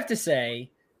 I do have to say,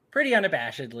 pretty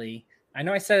unabashedly, I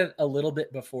know I said it a little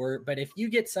bit before, but if you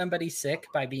get somebody sick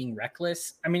by being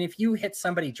reckless, I mean, if you hit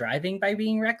somebody driving by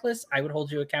being reckless, I would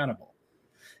hold you accountable.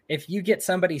 If you get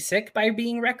somebody sick by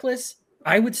being reckless,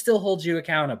 I would still hold you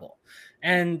accountable.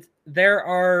 And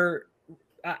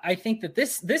I think that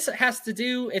this has to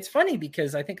do, it's funny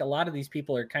because I think a lot of these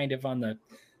people are kind of on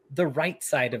the right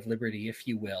side of liberty, if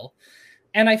you will.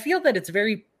 And I feel that it's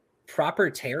very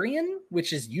propertarian,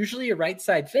 which is usually a right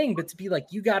side thing, but to be like,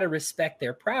 you got to respect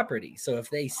their property. So if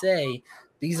they say,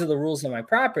 these are the rules on my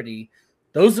property,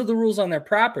 those are the rules on their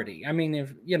property. I mean,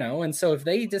 if you know, and so if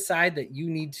they decide that you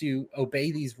need to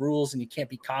obey these rules and you can't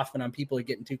be coughing on people or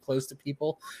getting too close to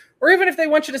people, or even if they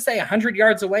want you to stay 100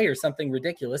 yards away or something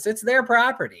ridiculous, it's their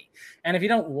property. And if you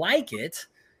don't like it,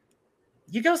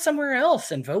 you go somewhere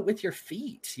else and vote with your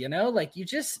feet, you know, like you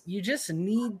just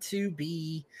need to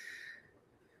be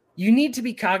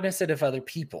cognizant of other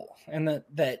people, and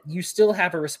that you still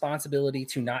have a responsibility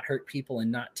to not hurt people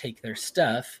and not take their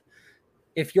stuff.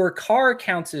 If your car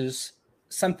counts as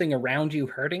something around you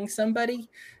hurting somebody,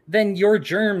 then your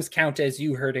germs count as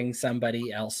you hurting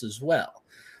somebody else as well.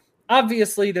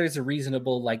 Obviously, there's a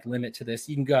reasonable limit to this.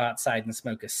 You can go outside and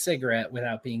smoke a cigarette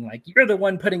without being like, you're the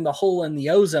one putting the hole in the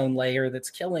ozone layer that's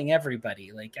killing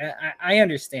everybody. Like, I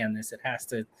understand this.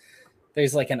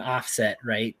 There's like an offset,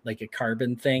 right? Like a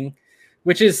carbon thing,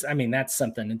 which is, I mean, that's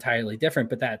something entirely different,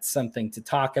 but that's something to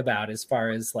talk about as far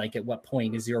as like, at what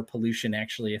point is your pollution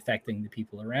actually affecting the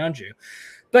people around you?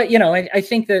 But, you know, I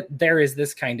think that there is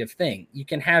this kind of thing. You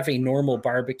can have a normal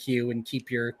barbecue and keep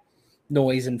your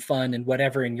noise and fun and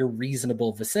whatever in your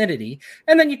reasonable vicinity.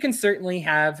 And then you can certainly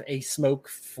have a smoke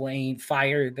flame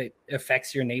fire that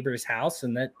affects your neighbor's house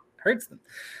and that hurts them.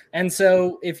 And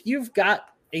so if you've got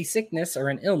a sickness or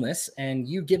an illness and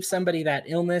you give somebody that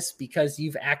illness because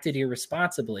you've acted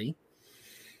irresponsibly,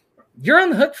 you're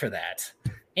on the hook for that.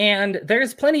 And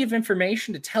there's plenty of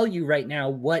information to tell you right now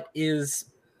what is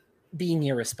being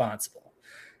irresponsible.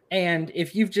 And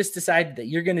if you've just decided that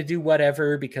you're going to do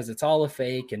whatever because it's all a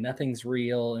fake and nothing's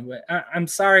real, and I'm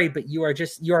sorry, but you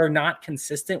are not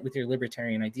consistent with your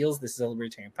libertarian ideals. This is a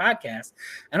libertarian podcast,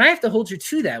 and I have to hold you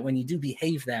to that when you do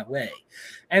behave that way.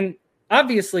 And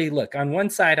obviously, look, on one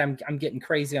side, I'm getting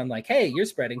crazy. I'm like, hey, you're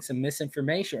spreading some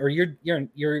misinformation, or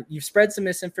you've spread some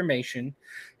misinformation,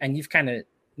 and you've kind of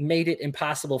made it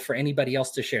impossible for anybody else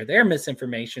to share their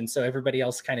misinformation. So everybody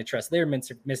else kind of trusts their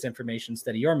misinformation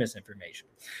instead of your misinformation.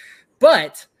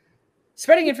 But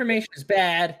spreading information is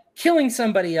bad. Killing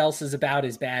somebody else is about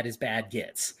as bad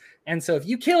gets. And so if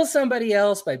you kill somebody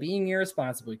else by being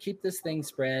irresponsible, you keep this thing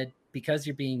spread because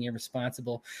you're being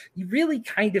irresponsible, you really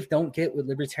kind of don't get what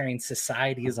libertarian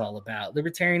society is all about.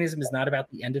 Libertarianism is not about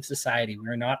the end of society.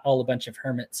 We're not all a bunch of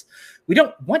hermits. We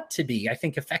don't want to be. I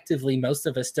think effectively most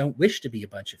of us don't wish to be a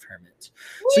bunch of hermits.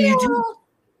 So you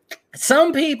do.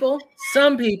 Some people,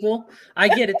 I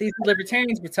get it. These are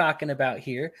libertarians we're talking about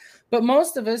here, but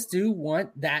most of us do want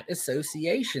that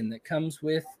association that comes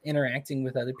with interacting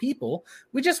with other people.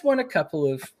 We just want a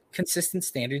couple of consistent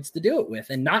standards to do it with,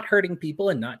 and not hurting people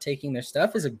and not taking their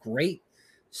stuff is a great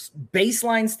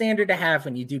baseline standard to have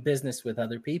when you do business with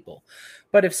other people.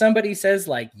 But if somebody says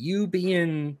like you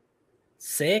being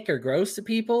sick or gross to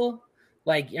people,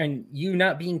 like, and you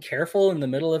not being careful in the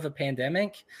middle of a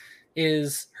pandemic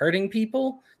is hurting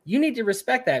people, you need to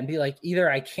respect that and be like, either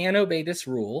I can obey this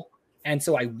rule, and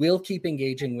so I will keep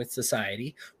engaging with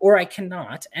society, or I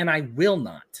cannot, and I will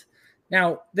not.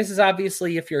 Now, this is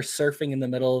obviously if you're surfing in the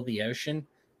middle of the ocean,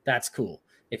 that's cool.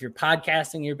 If you're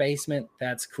podcasting in your basement,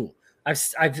 that's cool. I've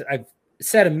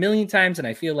said a million times, and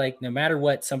I feel like no matter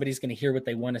what, somebody's going to hear what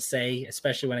they want to say,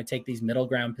 especially when I take these middle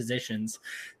ground positions,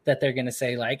 that they're going to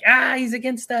say like, he's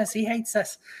against us, he hates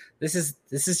us. This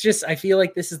is just, I feel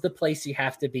like this is the place you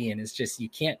have to be in. It's just, you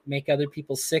can't make other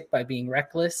people sick by being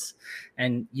reckless,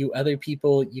 and you other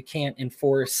people, you can't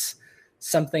enforce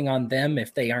something on them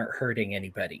if they aren't hurting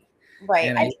anybody. Right.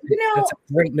 And that's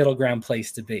a great middle ground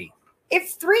place to be.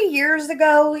 If 3 years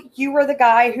ago you were the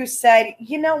guy who said,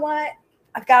 you know what,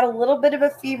 I've got a little bit of a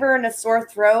fever and a sore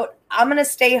throat, I'm going to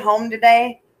stay home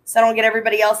today so I don't get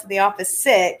everybody else in the office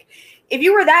sick. If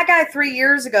you were that guy 3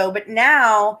 years ago, but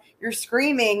now you're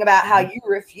screaming about how you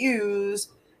refuse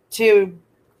to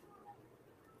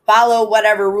follow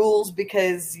whatever rules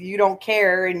because you don't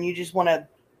care and you just want to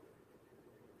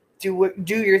do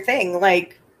your thing.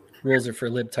 Like, rules are for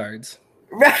libtards.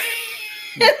 Right.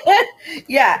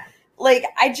 Yeah. Like,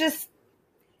 I just,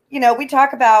 we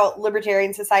talk about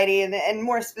libertarian society and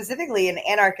more specifically an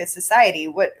anarchist society.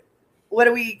 What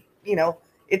do we,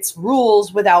 it's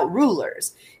rules without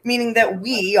rulers, meaning that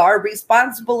we are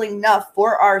responsible enough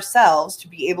for ourselves to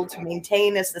be able to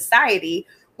maintain a society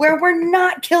where we're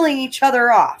not killing each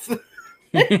other off.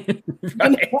 Right.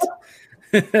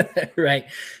 Right.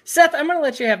 Seth, I'm going to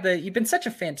let you have you've been such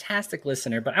a fantastic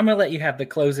listener, but I'm going to let you have the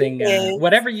closing,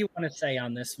 whatever you want to say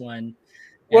on this one.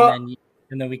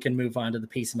 And then we can move on to the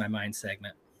Piece of My Mind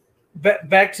segment.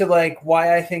 Back to like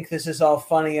why I think this is all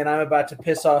funny, and I'm about to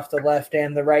piss off the left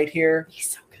and the right here.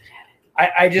 He's so good at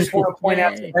it. I just want to point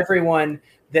out to everyone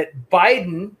that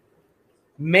Biden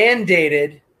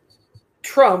mandated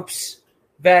Trump's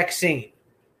vaccine.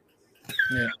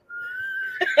 Yeah.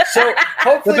 So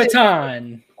hopefully the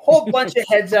baton. Whole bunch of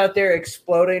heads out there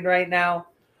exploding right now.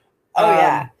 Oh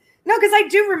yeah. No, because I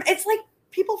do remember, it's like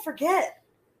people forget.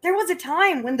 There was a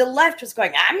time when the left was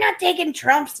going, I'm not taking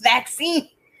Trump's vaccine.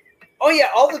 Oh yeah,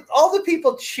 all the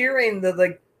people cheering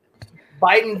the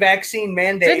Biden vaccine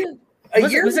mandate a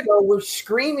year ago were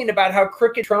screaming about how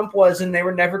crooked Trump was and they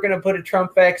were never going to put a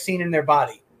Trump vaccine in their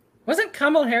body. Wasn't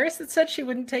Kamala Harris that said she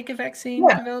wouldn't take a vaccine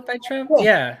developed by Trump?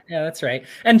 Yeah, that's right.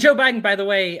 And Joe Biden, by the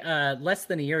way, less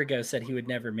than a year ago said he would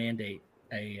never mandate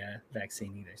a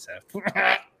vaccine either. So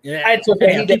yeah, it's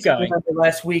okay. He didn't remember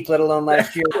last week, let alone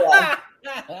last year.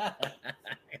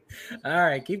 All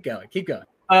right, keep going.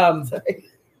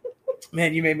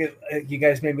 Man, you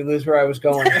guys made me lose where I was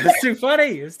going. It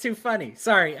was too funny.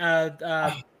 Sorry.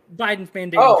 Biden's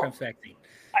mandating Trump's vaccine.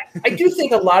 I do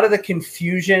think a lot of the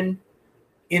confusion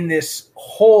in this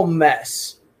whole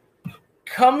mess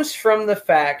comes from the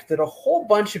fact that a whole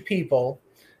bunch of people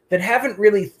that haven't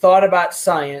really thought about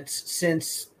science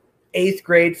since 8th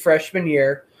grade freshman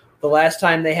year, the last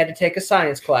time they had to take a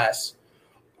science class,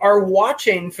 are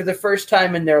watching for the first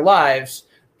time in their lives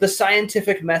the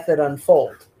scientific method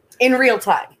unfold. In real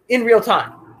time.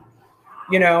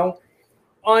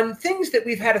 On things that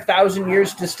we've had 1,000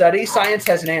 years to study, science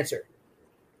has an answer.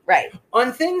 Right.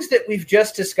 On things that we've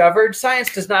just discovered,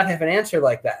 science does not have an answer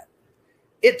like that.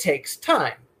 It takes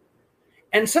time.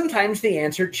 And sometimes the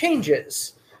answer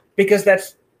changes because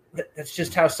that's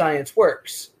just how science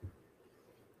works.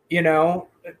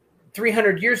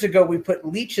 300 years ago, we put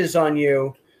leeches on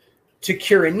you to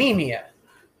cure anemia.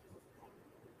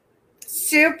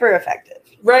 Super effective.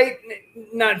 Right?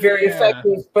 Not very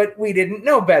effective, but we didn't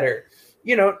know better.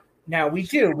 Now we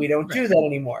do. We don't do that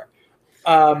anymore.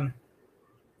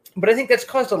 But I think that's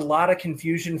caused a lot of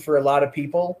confusion for a lot of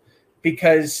people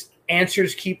because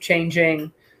answers keep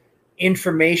changing,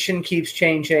 information keeps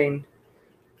changing.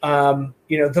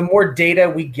 The more data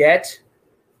we get,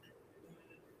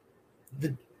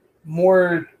 the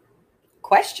more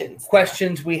questions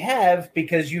we have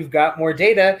because you've got more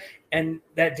data, and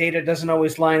that data doesn't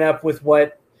always line up with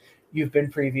what you've been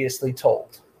previously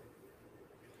told.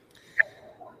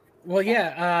 Well,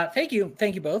 yeah. Thank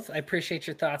you both. I appreciate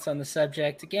your thoughts on the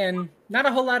subject. Again, not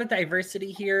a whole lot of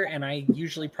diversity here, and I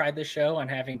usually pride the show on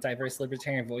having diverse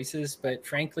libertarian voices. But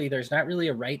frankly, there's not really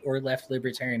a right or left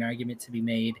libertarian argument to be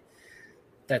made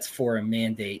that's for a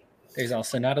mandate. There's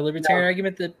also not a libertarian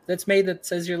argument that's made that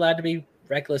says you're allowed to be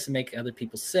reckless and make other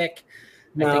people sick.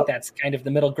 I think that's kind of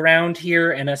the middle ground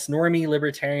here, and us normie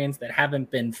libertarians that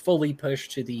haven't been fully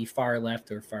pushed to the far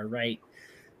left or far right,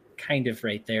 kind of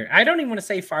right there. I don't even want to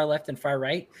say far left and far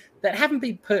right, that haven't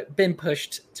been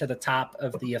pushed to the top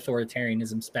of the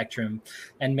authoritarianism spectrum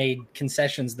and made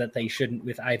concessions that they shouldn't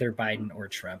with either Biden or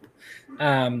Trump.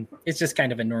 It's just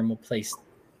kind of a normal place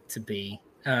to be.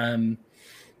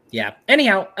 Yeah.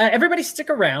 Anyhow, everybody stick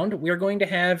around. We're going to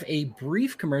have a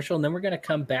brief commercial, and then we're going to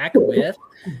come back with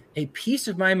a piece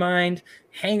of my mind.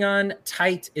 Hang on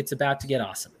tight. It's about to get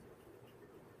awesome.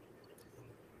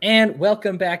 And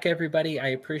welcome back, everybody. I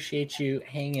appreciate you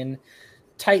hanging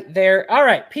tight there. All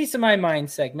right, piece of my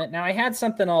mind segment. Now, I had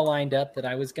something all lined up that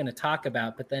I was going to talk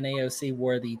about, but then AOC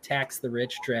wore the Tax the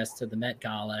Rich dress to the Met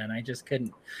Gala, and I just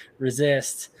couldn't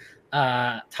resist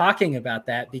talking about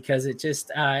that because it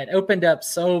just it opened up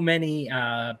so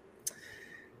much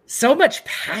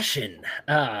passion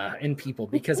in people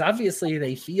because obviously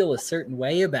they feel a certain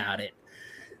way about it.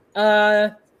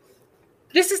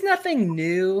 This is nothing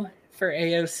new for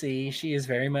AOC. She is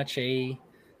very much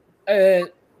and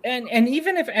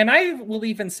I will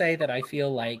even say that I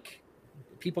feel like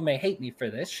people may hate me for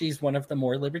this. She's one of the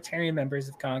more libertarian members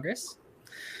of Congress.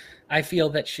 I feel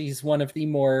that she's one of the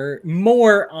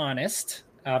more honest.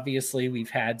 Obviously, we've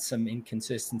had some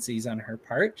inconsistencies on her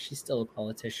part. She's still a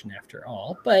politician after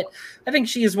all, but I think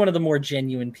she is one of the more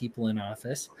genuine people in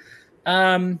office.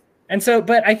 But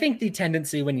I think the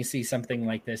tendency when you see something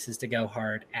like this is to go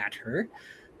hard at her.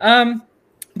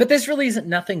 But this really isn't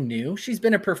nothing new. She's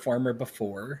been a performer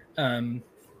before. I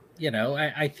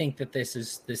think that this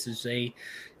is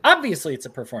obviously it's a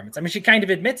performance. I mean, she kind of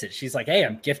admits it. She's like, hey,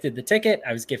 I'm gifted the ticket.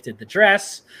 I was gifted the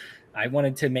dress. I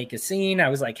wanted to make a scene. I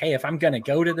was like, hey, if I'm going to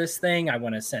go to this thing, I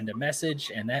want to send a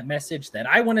message. And that message that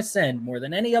I want to send more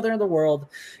than any other in the world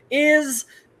is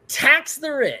tax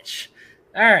the rich.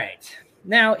 All right.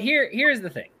 Now, here's the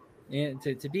thing.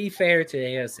 To be fair to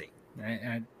AOC,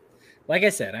 like I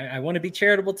said, I want to be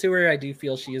charitable to her. I do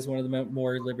feel she is one of the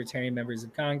more libertarian members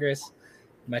of Congress.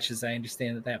 Much as I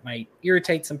understand that might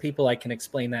irritate some people, I can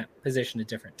explain that position a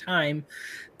different time.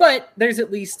 But there's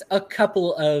at least a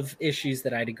couple of issues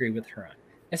that I'd agree with her on.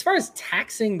 As far as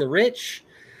taxing the rich,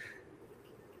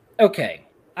 okay,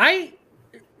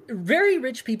 very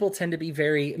rich people tend to be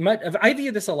I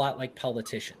view this a lot like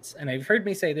politicians. And I've heard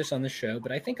me say this on the show,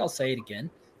 but I think I'll say it again.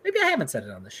 Maybe I haven't said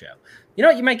it on the show. You know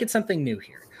what? You might get something new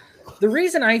here. The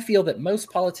reason I feel that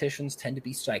most politicians tend to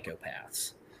be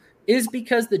psychopaths is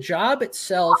because the job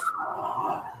itself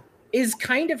is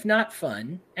kind of not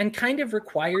fun and kind of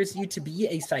requires you to be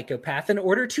a psychopath in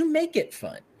order to make it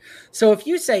fun. So if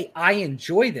you say, I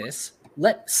enjoy this,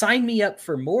 sign me up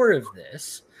for more of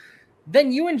this,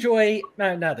 then you enjoy,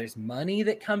 now there's money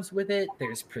that comes with it,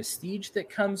 there's prestige that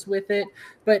comes with it,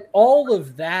 but all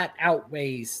of that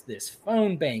outweighs this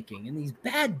phone banking and these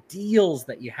bad deals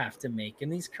that you have to make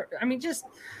and just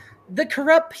the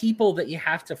corrupt people that you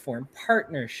have to form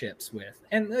partnerships with.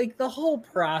 And like the whole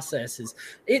process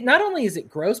not only is it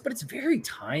gross, but it's very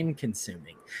time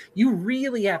consuming. You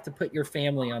really have to put your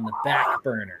family on the back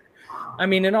burner. I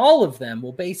mean, and all of them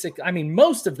will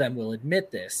most of them will admit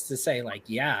this to say like,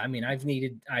 yeah, I mean, I've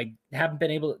needed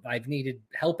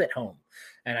help at home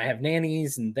and I have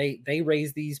nannies and they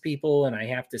raise these people and I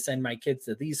have to send my kids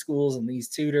to these schools and these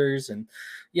tutors. And,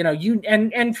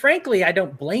 and frankly, I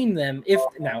don't blame them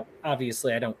now,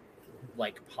 obviously I don't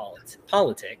like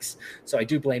politics. So I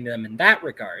do blame them in that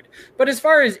regard. But as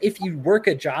far as if you work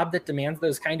a job that demands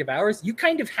those kind of hours, you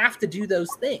kind of have to do those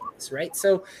things, right?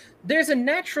 So there's a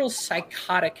natural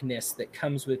psychoticness that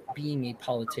comes with being a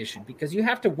politician because you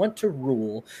have to want to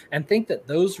rule and think that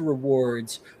those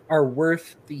rewards are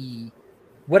worth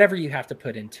whatever you have to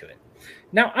put into it.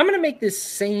 Now, I'm going to make this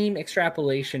same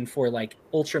extrapolation for like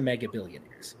ultra mega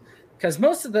billionaires. Because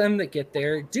most of them that get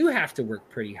there do have to work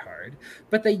pretty hard,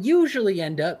 but they usually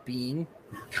end up being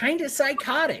kind of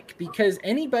psychotic because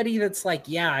anybody that's like,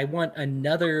 yeah, I want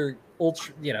another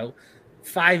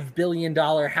 $5 billion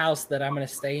house that I'm going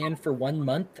to stay in for 1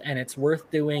 month and it's worth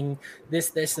doing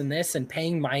this, and this and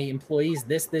paying my employees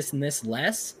this, and this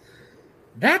less.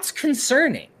 That's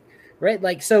concerning. Right?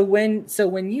 Like, so when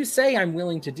you say I'm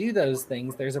willing to do those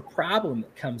things, there's a problem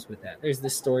that comes with that. There's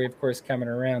this story, of course, coming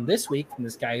around this week from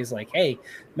this guy who's like, hey,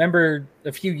 remember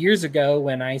a few years ago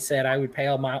when I said I would pay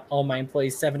all my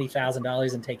employees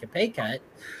 $70,000 and take a pay cut?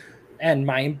 and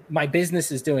my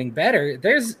business is doing better,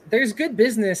 there's good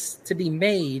business to be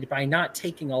made by not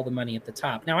taking all the money at the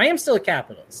top. Now, I am still a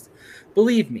capitalist.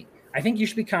 Believe me, I think you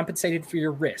should be compensated for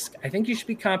your risk. I think you should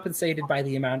be compensated by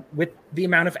the amount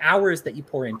of hours that you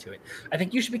pour into it. I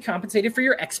think you should be compensated for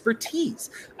your expertise.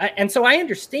 And so I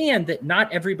understand that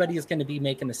not everybody is going to be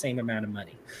making the same amount of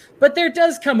money. But there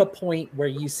does come a point where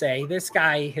you say, this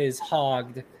guy has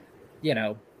hogged,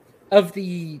 of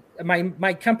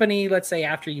my company, let's say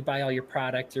after you buy all your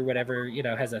product or whatever,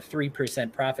 has a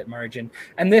 3% profit margin.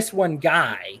 And this one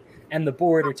guy and the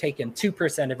board are taking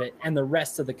 2% of it, and the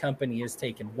rest of the company is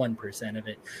taking 1% of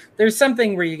it. There's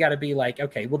something where you got to be like,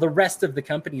 okay, well, the rest of the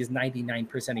company is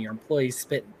 99% of your employees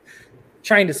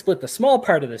trying to split the small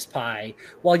part of this pie,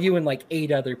 while you and like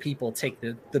 8 other people take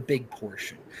the big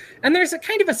portion. And there's a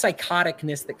kind of a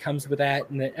psychoticness that comes with that,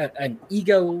 and an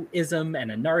egoism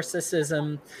and a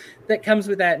narcissism that comes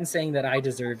with that, and saying that I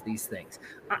deserve these things.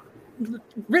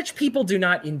 Rich people do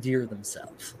not endear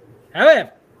themselves.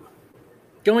 However,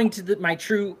 going to my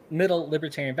true middle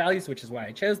libertarian values, which is why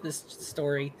I chose this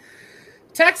story,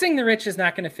 taxing the rich is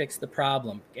not going to fix the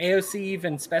problem. AOC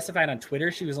even specified on Twitter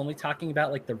she was only talking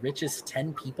about like the richest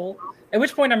 10 people, at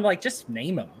which point I'm like, just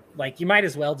name them. Like, you might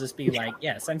as well just be like,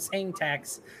 yes, I'm saying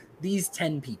tax these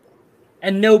 10 people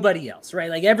and nobody else, right?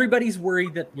 Like, everybody's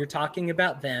worried that you're talking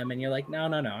about them, and you're like, no,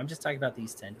 I'm just talking about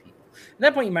these 10 people. At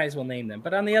that point, you might as well name them.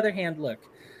 But on the other hand, look,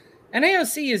 and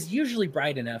AOC is usually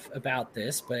bright enough about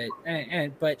this,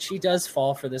 but she does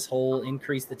fall for this whole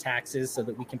increase the taxes so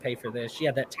that we can pay for this. She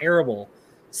had that terrible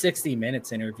 60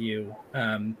 Minutes interview.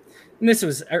 And this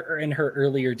was in her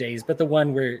earlier days, but the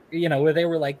one where they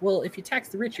were like, well, if you tax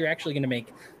the rich, you're actually going to make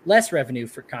less revenue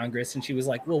for Congress. And she was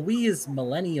like, well, we as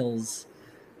millennials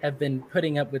have been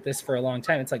putting up with this for a long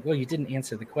time. It's like, well, you didn't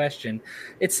answer the question.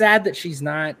 It's sad that she's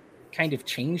not kind of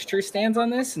changed her stance on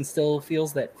this and still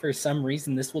feels that for some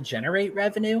reason this will generate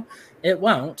revenue. It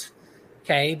won't.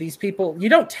 Okay, these people, you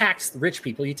don't tax the rich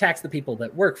people, you tax the people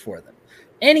that work for them.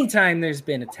 Anytime there's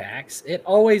been a tax, it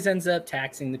always ends up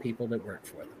taxing the people that work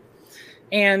for them.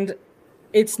 And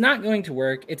it's not going to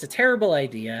work. It's a terrible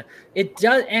idea. It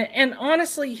does. And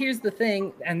honestly, here's the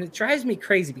thing, and it drives me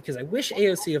crazy because I wish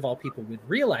AOC of all people would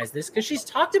realize this, because she's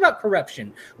talked about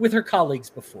corruption with her colleagues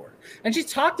before. And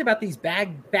she's talked about these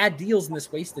bad deals and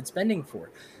this wasted spending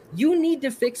for. You need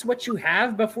to fix what you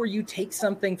have before you take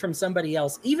something from somebody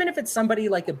else, even if it's somebody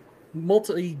like a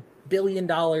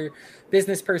multi-billion-dollar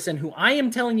business person who I am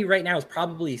telling you right now is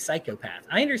probably a psychopath.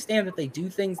 I understand that they do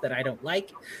things that I don't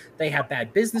like. They have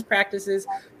bad business practices.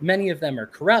 Many of them are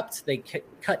corrupt. They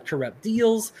cut corrupt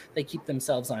deals. They keep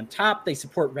themselves on top. They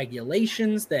support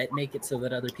regulations that make it so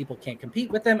that other people can't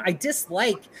compete with them. I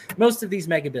dislike most of these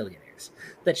mega billionaires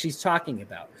that she's talking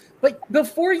about. But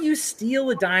before you steal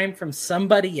a dime from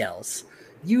somebody else,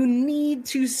 you need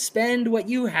to spend what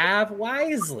you have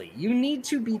wisely. You need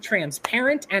to be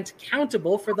transparent and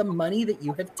accountable for the money that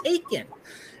you have taken.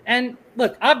 And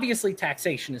look, obviously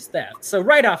taxation is theft. So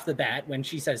right off the bat, when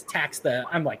she says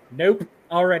I'm like, nope,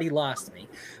 already lost me.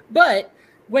 But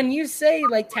when you say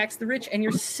like tax the rich and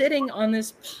you're sitting on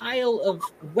this pile of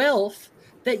wealth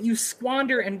that you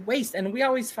squander and waste, and we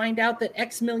always find out that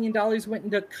X million dollars went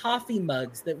into coffee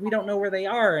mugs that we don't know where they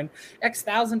are, and X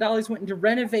 $1,000 went into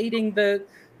renovating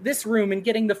this room and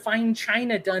getting the fine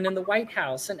china done in the White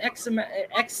House, and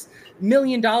X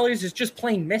million dollars is just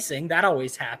plain missing. That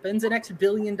always happens. And X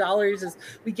billion dollars is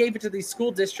we gave it to these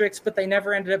school districts, but they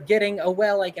never ended up getting. Oh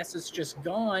well, I guess it's just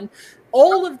gone.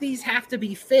 All of these have to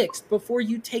be fixed before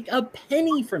you take a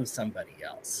penny from somebody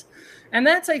else. And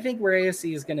that's, I think, where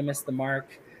AOC is going to miss the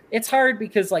mark. It's hard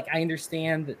because, like, I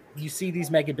understand that you see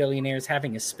these mega billionaires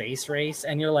having a space race,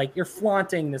 and you're like, you're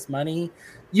flaunting this money.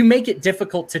 You make it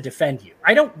difficult to defend you.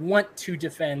 I don't want to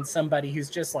defend somebody who's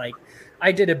just like,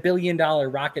 I did $1 billion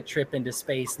rocket trip into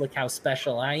space. Look how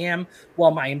special I am,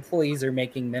 while my employees are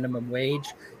making minimum wage.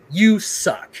 You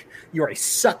suck. You're a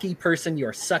sucky person. You're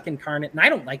a suck incarnate, and I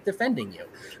don't like defending you.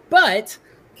 But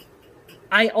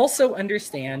I also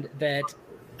understand that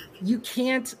you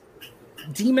can't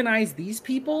demonize these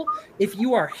people if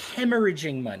you are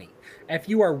hemorrhaging money. If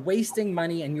you are wasting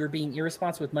money and you're being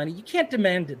irresponsible with money, you can't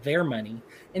demand their money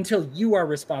until you are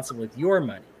responsible with your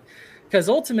money. Because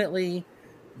ultimately,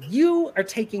 you are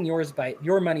taking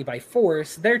your money by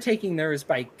force. They're taking theirs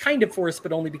by kind of force,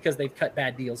 but only because they've cut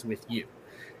bad deals with you.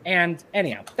 And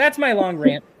anyhow, that's my long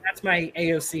rant. That's my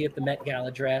AOC at the Met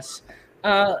Gala dress.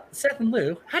 Seth and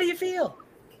Lou, how do you feel?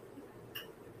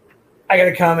 I got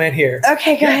a comment here.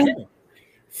 Okay, go ahead.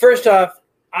 First off,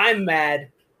 I'm mad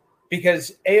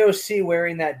because AOC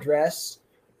wearing that dress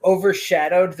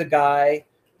overshadowed the guy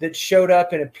that showed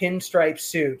up in a pinstripe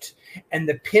suit, and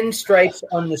the pinstripes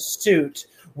on the suit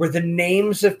were the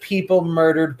names of people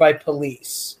murdered by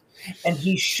police. And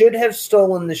he should have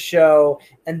stolen the show,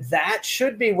 and that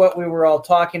should be what we were all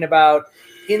talking about.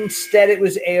 Instead, it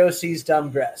was AOC's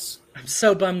dumb dress. I'm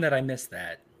so bummed that I missed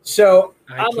that. So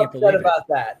I I'm can't upset believe it. about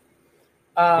that.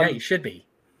 Yeah, you should be.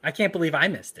 I can't believe I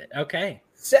missed it. Okay.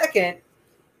 Second,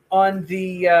 on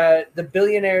the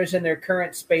billionaires in their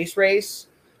current space race,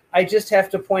 I just have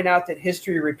to point out that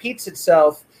history repeats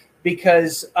itself,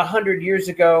 because 100 years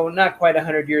ago, not quite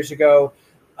 100 years ago,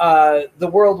 the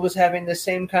world was having the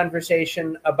same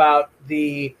conversation about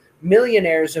the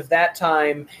millionaires of that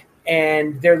time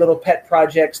and their little pet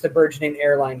projects, the burgeoning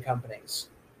airline companies.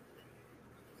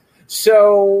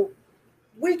 So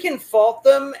we can fault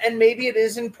them, and maybe it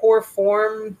is in poor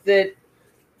form that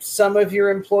some of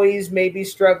your employees may be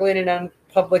struggling and on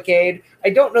public aid. I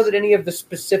don't know that any of the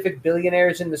specific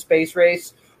billionaires in the space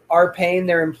race are paying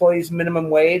their employees minimum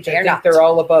wage. I think they're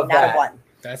all above Not that. a one.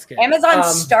 That's good. Amazon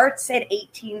starts at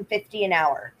 $18.50 an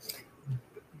hour.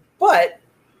 But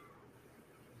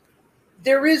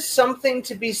there is something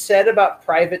to be said about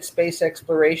private space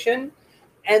exploration,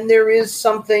 and there is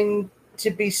something to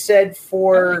be said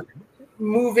for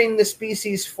moving the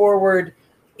species forward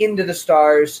into the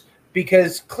stars,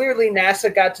 because clearly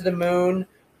NASA got to the moon,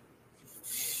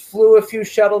 flew a few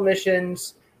shuttle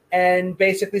missions, and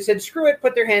basically said, screw it,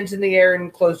 put their hands in the air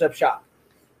and closed up shop.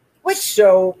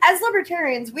 So, as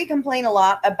libertarians, we complain a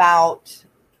lot about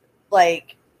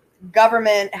like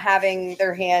government having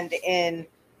their hand in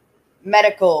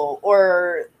medical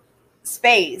or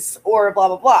space or blah,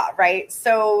 blah, blah, right?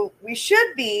 So we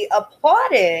should be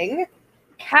applauding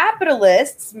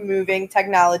capitalists moving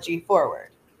technology forward.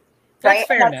 That's right?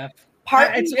 fair enough.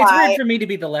 It's why, weird for me to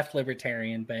be the left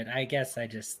libertarian, but I guess I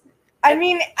just... I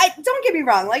mean, don't get me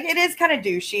wrong. Like, it is kind of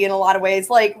douchey in a lot of ways.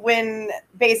 Like, when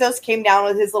Bezos came down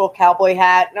with his little cowboy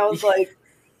hat, and I was like,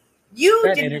 you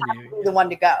didn't have to be the one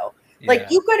to go. Yeah. Like,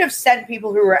 you could have sent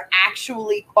people who were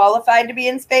actually qualified to be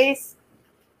in space.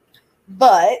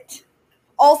 But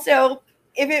also,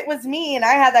 if it was me and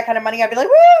I had that kind of money, I'd be like,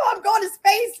 woo, I'm going to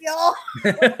space, y'all.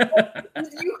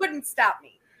 You couldn't stop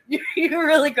me. You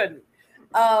really couldn't.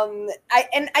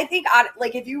 I think,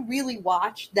 like, if you really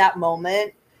watch that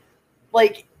moment,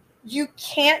 like, you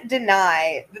can't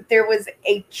deny that there was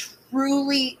a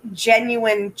truly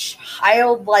genuine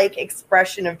childlike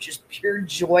expression of just pure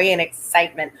joy and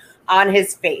excitement on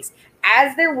his face,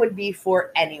 as there would be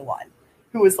for anyone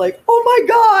who was like, oh my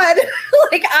God,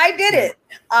 like, I did it.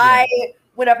 Yeah. I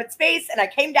went up in space and I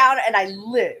came down and I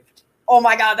lived. Oh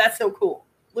my God, that's so cool.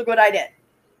 Look what I did,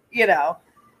 you know?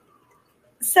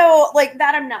 So, like,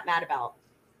 that I'm not mad about.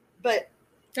 But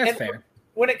that's fair.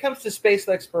 When it comes to space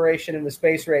exploration and the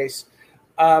space race,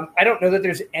 I don't know that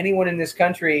there's anyone in this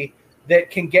country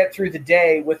that can get through the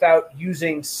day without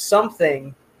using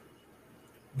something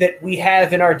that we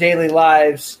have in our daily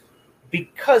lives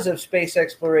because of space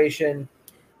exploration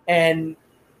and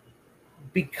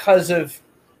because of,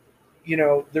 you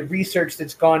know, the research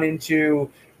that's gone into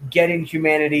getting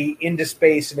humanity into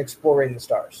space and exploring the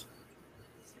stars.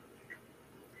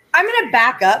 I'm going to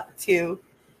back up to...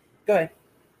 Go ahead.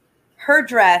 Her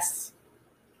dress.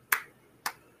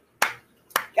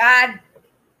 God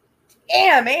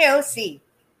damn, AOC.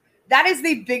 That is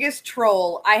the biggest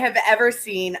troll I have ever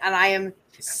seen, and I am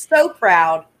so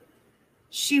proud.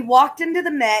 She walked into the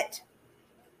Met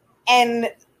and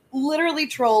literally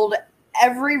trolled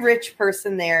every rich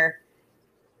person there,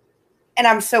 and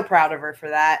I'm so proud of her for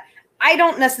that. I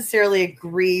don't necessarily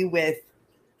agree with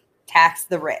tax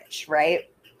the rich, right?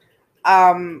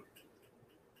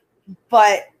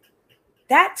 But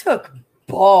that took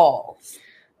balls.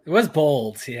 It was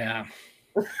bold, yeah.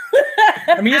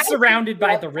 I mean, it's surrounded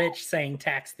by the rich saying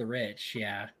tax the rich,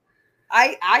 yeah.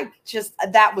 I just,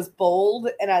 that was bold,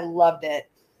 and I loved it.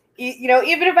 You know,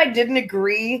 even if I didn't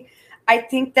agree, I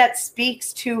think that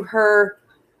speaks to her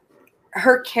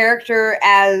character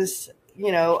as,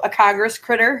 you know, a Congress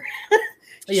critter.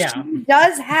 Yeah. She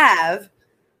does have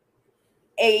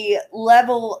a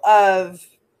level of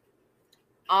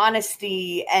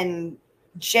honesty and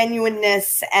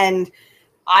genuineness, and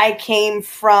I came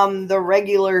from the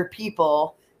regular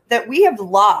people that we have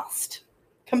lost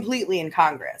completely in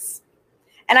Congress.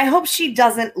 And I hope she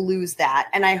doesn't lose that.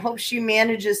 And I hope she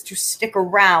manages to stick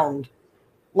around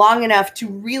long enough to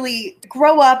really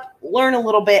grow up, learn a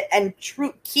little bit, and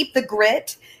keep the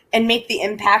grit and make the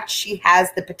impact she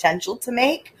has the potential to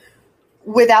make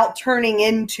without turning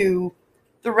into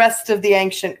the rest of the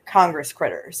ancient Congress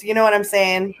critters. You know what I'm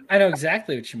saying? I know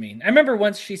exactly what you mean. I remember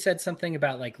once she said something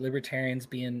about like libertarians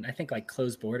being, I think, like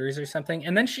closed borders or something,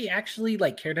 and then she actually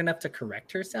like cared enough to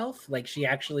correct herself. Like she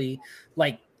actually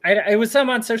like it was some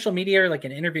on social media or like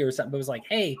an interview or something, but it was like,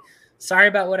 hey, sorry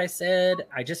about what I said.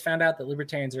 I just found out that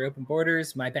libertarians are open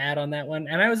borders. My bad on that one.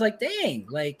 And I was like, dang,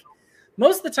 like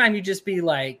most of the time you just be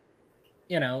like,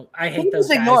 you know, I hate those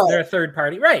guys. They're a third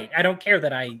party. Right. I don't care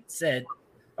that I said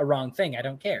a wrong thing. I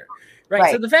don't care.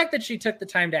 Right. So the fact that she took the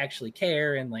time to actually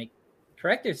care and like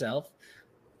correct herself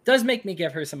does make me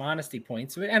give her some honesty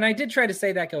points. And I did try to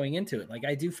say that going into it. Like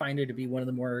I do find her to be one of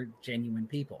the more genuine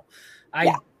people.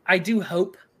 I do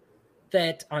hope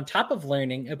that on top of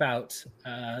learning about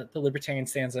the libertarian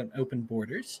stance on open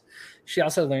borders, she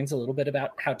also learns a little bit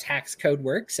about how tax code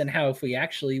works and how if we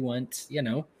actually want, you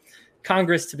know,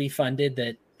 Congress to be funded,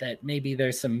 that maybe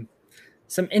there's some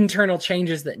internal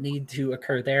changes that need to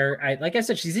occur there. Like I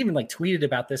said, she's even like tweeted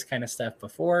about this kind of stuff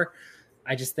before.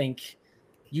 I just think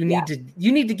you need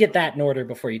to get that in order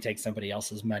before you take somebody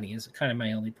else's money is kind of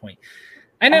my only point.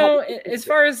 I know as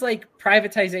far as like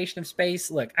privatization of space,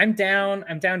 look, I'm down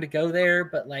to go there,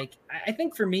 but like I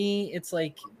think for me it's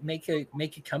like make a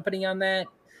company on that.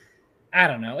 I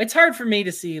don't know. It's hard for me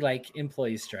to see like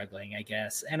employees struggling, I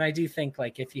guess. And I do think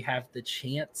like if you have the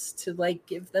chance to like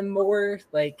give them more,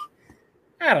 like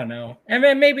I don't know. And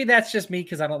then maybe that's just me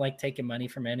because I don't like taking money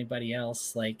from anybody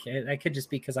else. Like that could just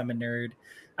be because I'm a nerd.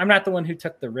 I'm not the one who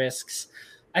took the risks.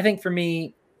 I think for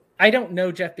me, I don't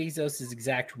know Jeff Bezos'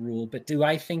 exact rule, but do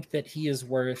I think that he is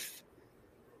worth,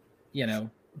 you know,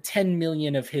 10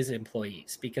 million of his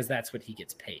employees because that's what he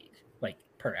gets paid like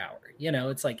per hour? You know,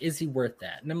 it's like, is he worth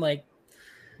that? And I'm like,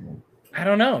 I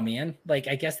don't know, man. Like,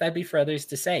 I guess that'd be for others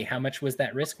to say. How much was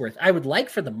that risk worth? I would like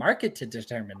for the market to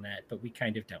determine that, but we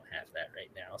kind of don't have that right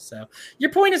now. So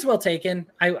your point is well taken.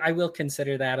 I will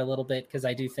consider that a little bit because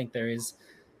I do think there is,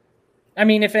 I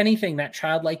mean, if anything, that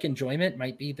childlike enjoyment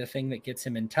might be the thing that gets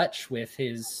him in touch with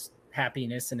his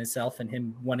happiness and himself and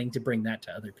him wanting to bring that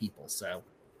to other people. So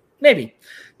maybe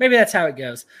that's how it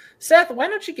goes. Seth, why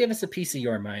don't you give us a piece of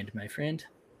your mind, my friend?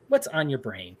 What's on your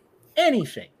brain?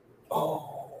 Anything.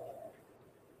 Oh.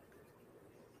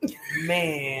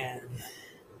 Man,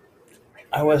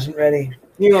 I wasn't ready.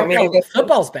 You want me to go?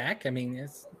 Football's back. I mean,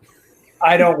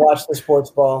 I don't watch the sports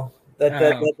ball. That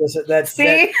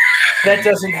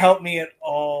doesn't help me at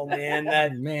all,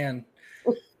 man. Man.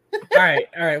 All right.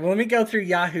 Well, let me go through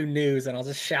Yahoo News and I'll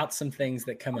just shout some things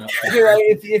that come up. You're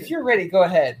right. If you're ready, go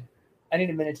ahead. I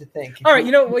need a minute to think. All right.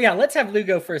 Let's have Lou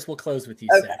go first. We'll close with you,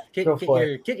 okay.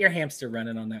 Seth. Get your hamster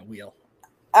running on that wheel.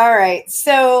 All right.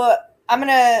 So I'm going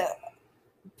to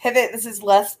pivot. This is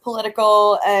less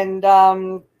political and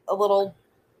a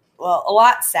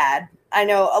lot sad. I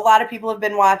know a lot of people have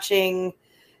been watching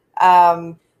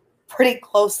pretty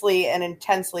closely and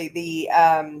intensely the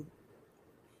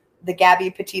Gabby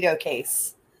Petito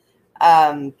case.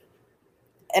 And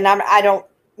I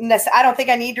don't think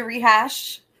I need to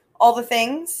rehash all the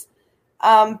things.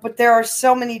 But there are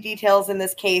so many details in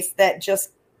this case that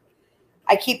just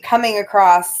I keep coming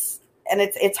across and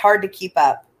it's hard to keep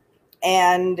up.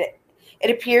 And it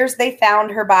appears they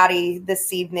found her body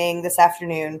this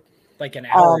afternoon. Like an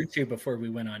hour or two before we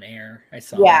went on air. I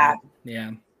saw that.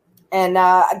 Yeah. And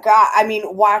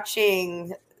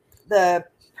watching the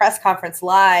press conference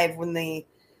live when the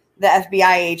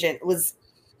FBI agent was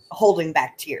holding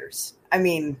back tears. I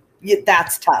mean,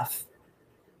 that's tough.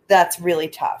 That's really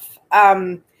tough.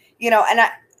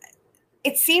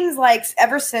 It seems like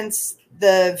ever since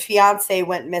the fiance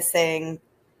went missing,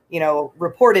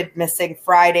 reported missing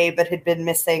Friday, but had been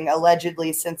missing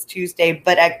allegedly since Tuesday.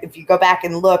 But if you go back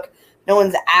and look, no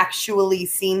one's actually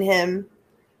seen him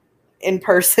in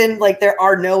person. Like there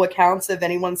are no accounts of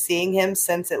anyone seeing him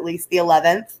since at least the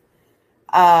 11th.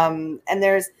 And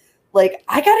there's like,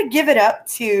 I got to give it up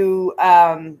to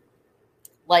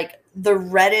like the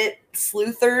Reddit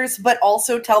sleuthers, but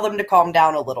also tell them to calm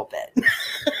down a little bit.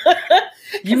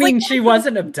 You mean she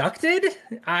wasn't abducted?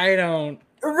 I don't.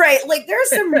 Right. Like there's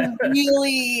some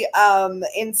really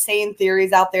insane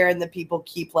theories out there and that people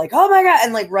keep like, oh my God,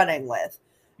 and like running with.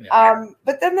 Yeah.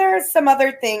 But then there's some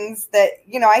other things that,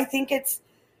 I think it's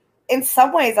in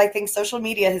some ways, I think social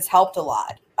media has helped a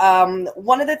lot.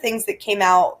 One of the things that came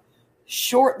out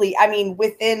shortly,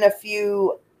 within a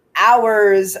few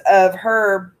hours of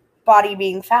her body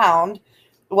being found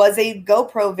was a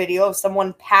GoPro video of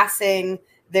someone passing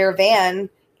their van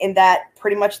in that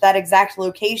pretty much that exact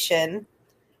location.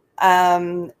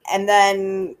 And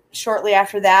then shortly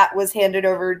after that was handed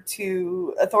over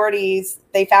to authorities.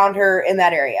 They found her in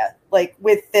that area, like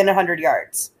within 100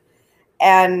 yards.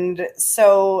 And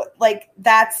so like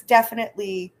that's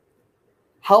definitely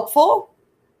helpful,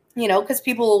 you know, because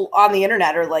people on the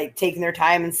internet are like taking their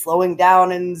time and slowing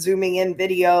down and zooming in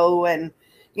video and,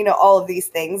 you know, all of these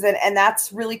things. And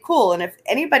that's really cool. And if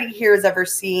anybody here has ever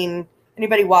seen,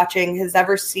 anybody watching has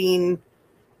ever seen,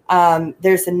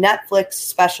 there's a Netflix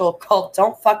special called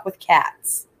Don't Fuck with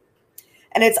Cats.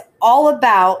 And it's all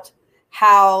about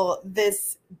how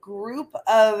this group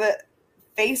of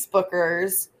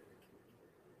Facebookers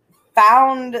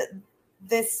found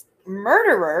this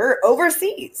murderer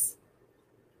overseas.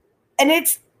 And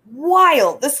it's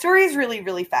wild. The story is really,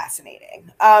 really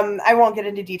fascinating. I won't get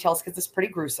into details because it's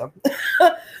pretty gruesome.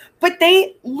 But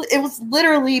it was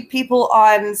literally people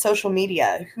on social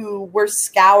media who were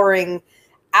scouring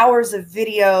hours of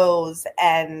videos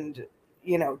and,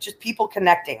 you know, just people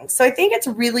connecting. So I think it's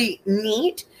really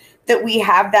neat that we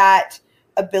have that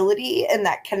ability and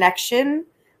that connection.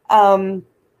 And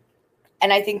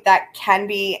I think that can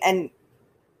be and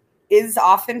is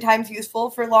oftentimes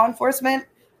useful for law enforcement.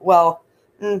 Well,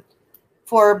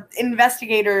 for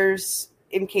investigators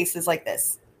in cases like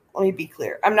this. Let me be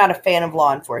clear. I'm not a fan of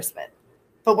law enforcement.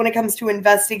 But when it comes to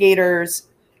investigators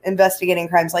investigating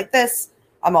crimes like this,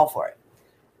 I'm all for it.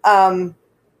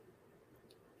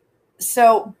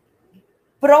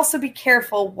 But also be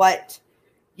careful what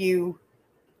you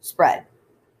spread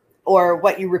or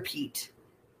what you repeat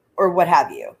or what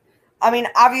have you. I mean,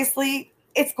 obviously,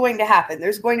 it's going to happen.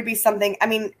 There's going to be something. I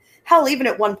mean, hell, even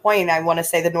at one point, I want to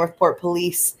say the Northport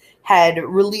police had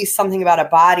released something about a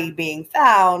body being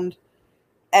found,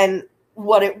 and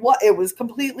it was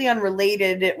completely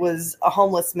unrelated. It was a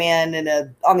homeless man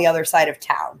on the other side of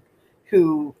town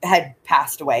who had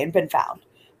passed away and been found.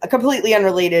 Completely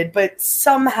unrelated, but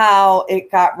somehow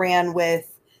it got ran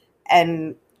with,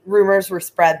 and rumors were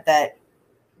spread that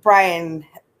Brian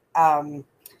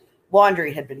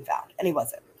Laundrie had been found, and he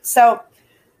wasn't. So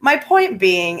my point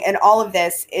being in all of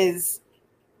this is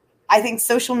I think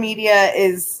social media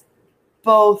is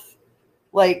both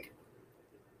like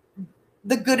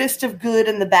the goodest of good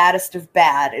and the baddest of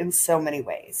bad in so many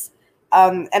ways.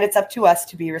 And it's up to us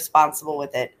to be responsible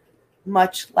with it,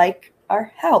 much like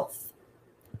our health.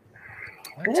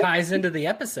 It ties into the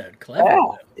episode. Clever.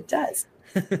 Yeah, it does.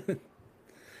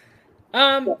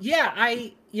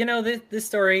 This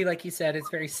story, like you said, it's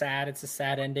very sad. It's a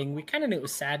sad ending. We kind of knew it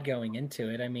was sad going into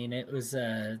it. I mean, it was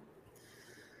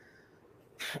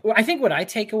I think what I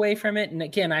take away from it, and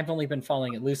again, I've only been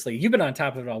following it loosely. You've been on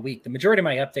top of it all week. The majority of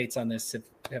my updates on this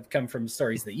have come from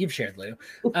stories that you've shared, Lou,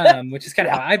 which is kind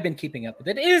of how I've been keeping up with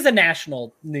it. It is a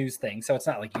national news thing, so it's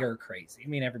not like you're crazy. I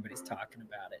mean, everybody's talking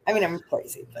about it. I mean, I'm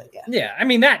crazy, but yeah. Yeah, I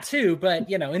mean that too, but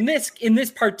you know, in this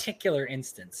particular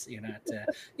instance,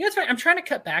 it's fine. I'm trying to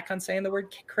cut back on saying the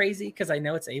word crazy because I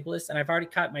know it's ableist, and I've already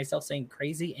caught myself saying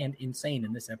crazy and insane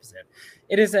in this episode.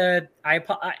 It is I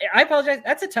apologize.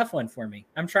 That's a tough one for me.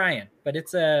 I'm trying, but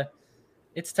it's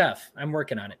tough. I'm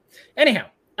working on it. Anyhow,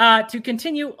 to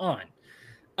continue on,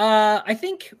 I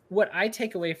think what I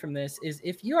take away from this is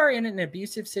if you are in an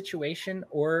abusive situation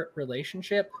or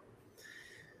relationship,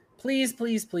 please,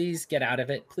 please, please get out of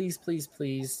it. Please, please,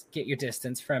 please get your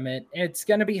distance from it. It's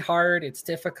going to be hard. It's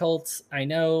difficult. I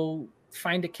know.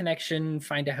 Find a connection,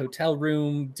 find a hotel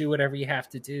room, do whatever you have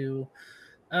to do.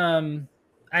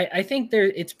 I think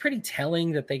it's pretty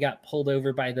telling that they got pulled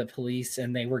over by the police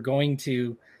and they were going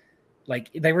to,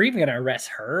 they were even going to arrest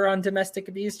her on domestic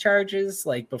abuse charges,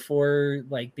 before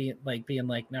being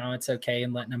like, no, it's okay,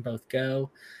 and letting them both go.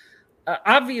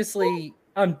 Obviously,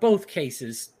 on both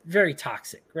cases, very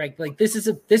toxic, right? Like this is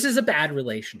a bad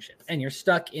relationship, and you're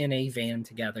stuck in a van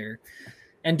together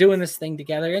and doing this thing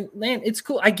together. And man, it's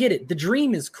cool. I get it. The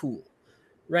dream is cool,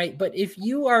 right? But if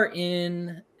you are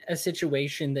in a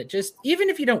situation that even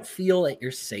if you don't feel at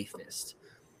your safest,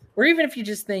 or even if you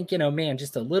just think, man,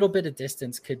 just a little bit of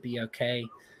distance could be okay,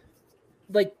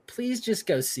 please just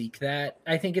go seek that.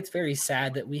 I think it's very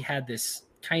sad that we had this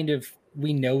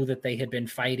we know that they had been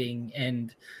fighting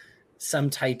and some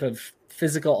type of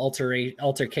physical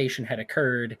altercation had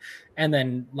occurred. And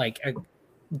then a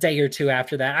day or two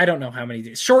after that, I don't know how many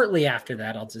days, shortly after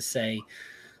that, I'll just say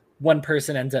one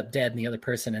person ends up dead and the other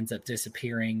person ends up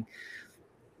disappearing.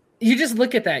 You just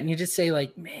look at that and you just say,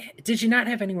 man, did you not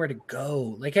have anywhere to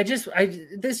go?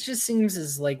 This just seems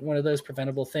as one of those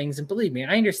preventable things. And believe me,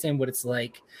 I understand what it's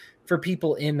like for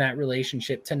people in that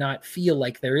relationship to not feel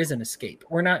like there is an escape,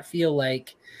 or not feel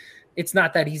like it's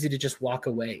not that easy to just walk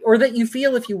away, or that you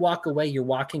feel if you walk away, you're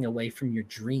walking away from your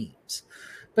dreams.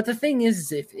 But the thing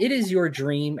is, if it is your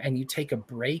dream and you take a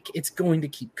break, it's going to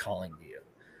keep calling to you.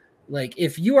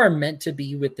 If you are meant to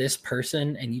be with this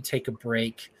person and you take a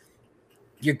break,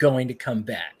 you're going to come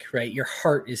back, right? Your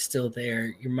heart is still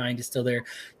there. Your mind is still there.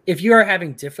 If you are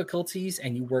having difficulties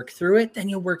and you work through it, then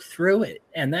you work through it.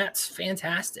 And that's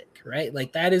fantastic, right?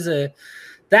 Like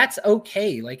that's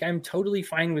okay. Like I'm totally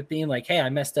fine with being like, hey, I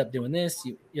messed up doing this.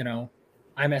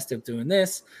 I messed up doing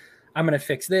this. I'm going to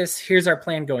fix this. Here's our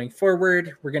plan going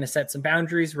forward. We're going to set some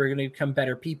boundaries. We're going to become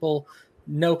better people.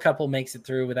 No couple makes it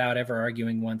through without ever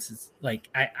arguing once. It's like,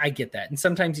 I get that. And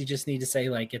sometimes you just need to say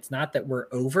like, it's not that we're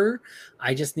over.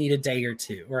 I just need a day or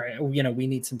two, or, we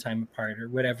need some time apart or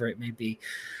whatever it may be.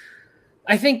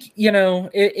 I think,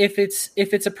 if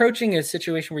it's approaching a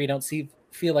situation where you don't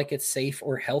feel like it's safe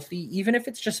or healthy, even if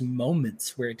it's just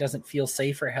moments where it doesn't feel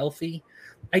safe or healthy,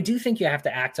 I do think you have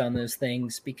to act on those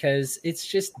things because it's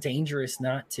just dangerous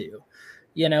not to.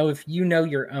 If you know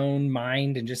your own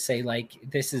mind and just say like,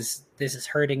 this is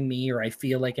hurting me, or I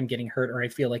feel like I'm getting hurt, or I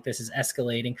feel like this is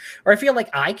escalating, or I feel like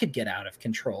I could get out of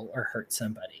control or hurt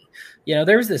somebody.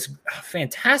 There was this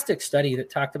fantastic study that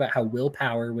talked about how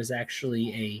willpower was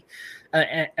actually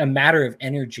a matter of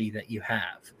energy that you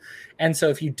have. And so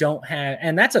if you don't have,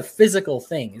 and that's a physical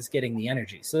thing, is getting the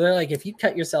energy. So they're like, if you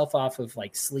cut yourself off of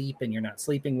like sleep and you're not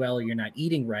sleeping well, or you're not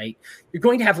eating right, you're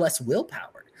going to have less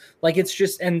willpower. Like it's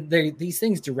just, and these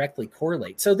things directly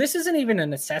correlate. So this isn't even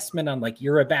an assessment on like,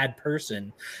 you're a bad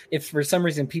person. If for some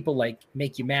reason people like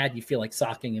make you mad, you feel like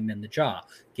socking them in the jaw,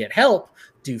 get help,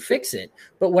 do fix it.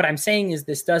 But what I'm saying is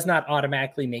this does not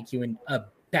automatically make you a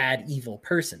bad, evil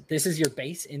person. This is your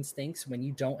base instincts when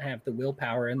you don't have the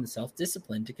willpower and the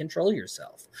self-discipline to control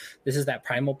yourself. This is that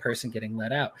primal person getting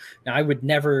let out. Now, I would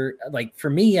never, like for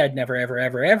me, I'd never, ever,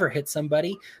 ever, ever hit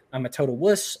somebody. I'm a total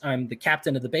wuss. I'm the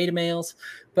captain of the beta males.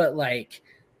 But like,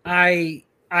 I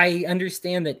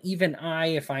understand that even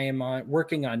if I am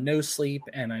working on no sleep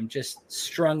and I'm just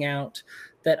strung out,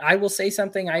 that I will say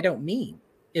something I don't mean.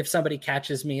 If somebody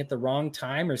catches me at the wrong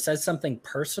time or says something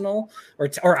personal,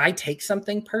 or I take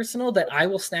something personal, that I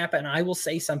will snap and I will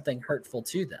say something hurtful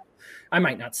to them. I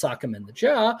might not sock them in the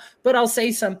jaw, but I'll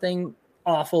say something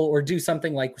awful or do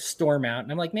something like storm out.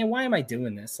 And I'm like, man, why am I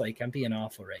doing this? Like I'm being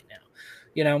awful right now.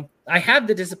 I have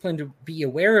the discipline to be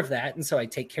aware of that. And so I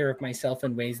take care of myself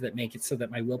in ways that make it so that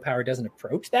my willpower doesn't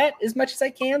approach that as much as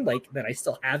I can, like that I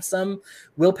still have some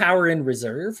willpower in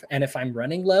reserve. And if I'm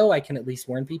running low, I can at least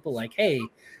warn people like, hey,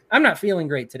 I'm not feeling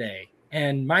great today.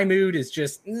 And my mood is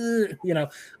just,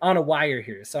 on a wire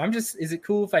here. So is it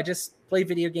cool if I just play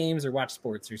video games or watch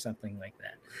sports or something like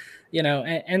that?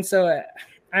 And so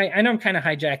I know I'm kind of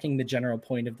hijacking the general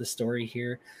point of the story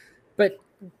here, but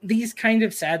these kind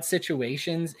of sad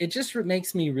situations, it just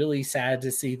makes me really sad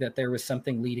to see that there was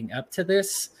something leading up to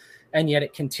this and yet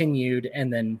it continued.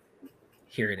 And then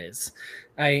here it is.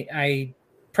 I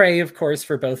pray, of course,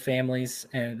 for both families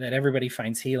and that everybody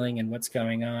finds healing in what's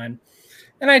going on.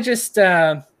 And I just,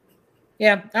 I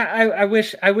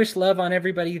wish love on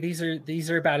everybody. These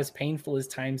are about as painful as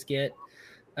times get.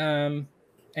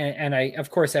 And I, of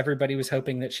course, everybody was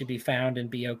hoping that she'd be found and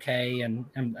be okay. And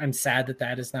I'm sad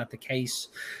that is not the case.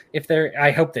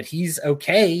 I hope that he's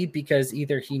okay, because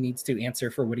either he needs to answer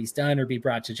for what he's done or be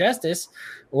brought to justice,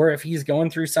 or if he's going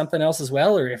through something else as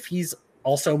well, or if he's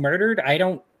also murdered. I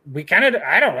don't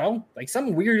know, like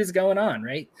something weird is going on.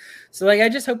 Right. So like, I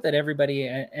just hope that everybody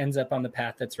ends up on the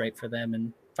path that's right for them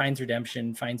and finds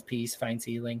redemption, finds peace, finds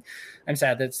healing. I'm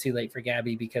sad that it's too late for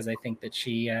Gabby, because I think that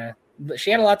she had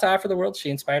a lot to offer the world. She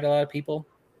inspired a lot of people.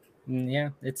 And yeah,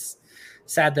 it's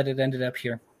sad that it ended up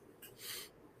here.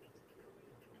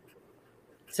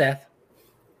 Seth,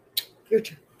 your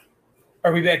turn.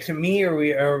 Are we back to me, or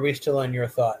are we still on your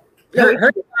thought?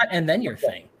 Her thought and then your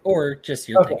thing, or just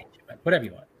your thing, whatever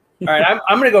you want. All right,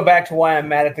 I'm going to go back to why I'm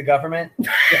mad at the government,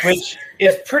 which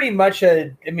is pretty much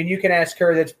you can ask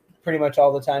her. That's pretty much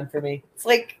all the time for me. It's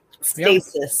like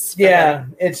stasis. Yeah,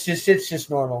 it's just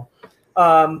normal.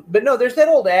 But no, there's that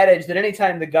old adage that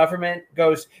anytime the government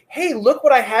goes, hey, look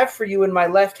what I have for you in my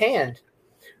left hand,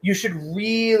 you should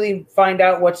really find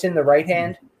out what's in the right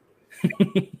hand.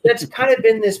 That's kind of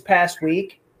been this past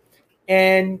week.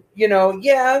 And,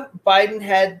 Biden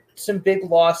had some big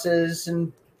losses,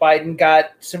 and Biden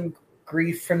got some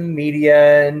grief from the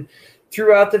media and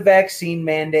threw out the vaccine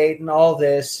mandate and all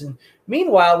this. And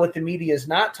meanwhile, what the media is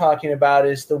not talking about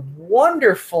is the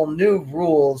wonderful new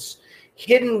rules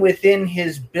hidden within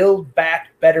his Build Back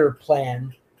Better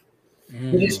plan.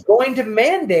 It is going to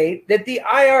mandate that the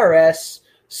IRS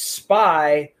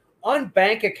spy on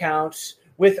bank accounts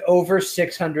with over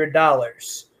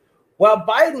 $600. While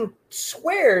Biden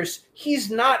swears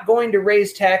he's not going to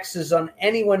raise taxes on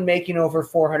anyone making over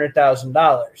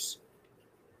 $400,000.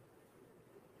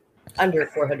 Under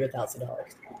 $400,000.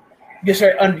 Yes,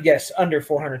 sorry, under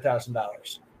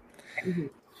 $400,000.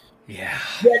 Yeah.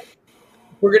 Yet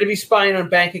we're going to be spying on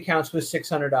bank accounts with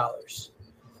 $600.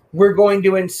 We're going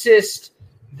to insist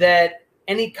that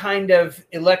any kind of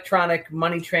electronic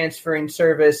money transferring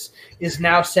service is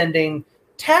now sending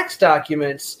tax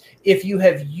documents if you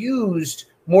have used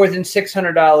more than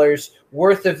 $600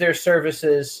 worth of their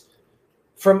services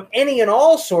from any and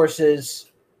all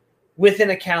sources within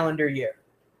a calendar year.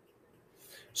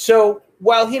 So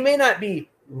while he may not be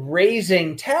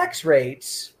raising tax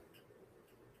rates,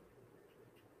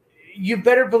 you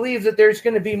better believe that there's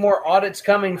going to be more audits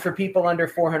coming for people under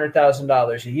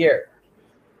 $400,000 a year.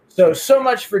 So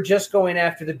much for just going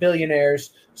after the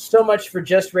billionaires, so much for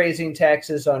just raising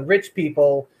taxes on rich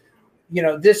people. You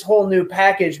know, this whole new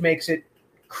package makes it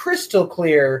crystal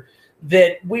clear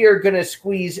that we are going to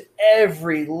squeeze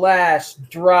every last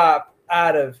drop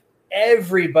out of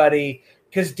everybody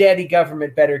because daddy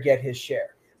government better get his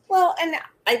share. Well, and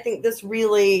I think this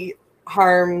really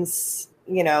harms,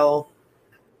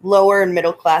 lower and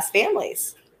middle class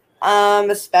families,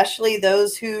 especially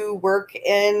those who work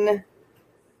in,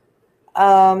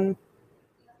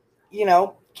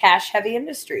 cash heavy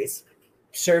industries,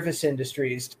 service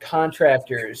industries,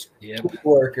 contractors,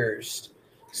 workers,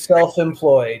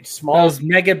 self-employed, small, those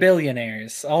mega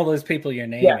billionaires, all those people you're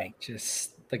naming,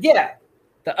 just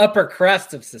the upper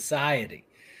crust of society.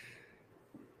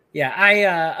 Yeah, I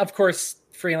of course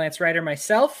freelance writer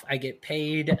myself. I get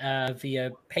paid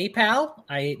via PayPal.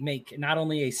 I make not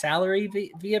only a salary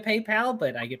via PayPal,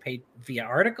 but I get paid via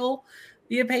article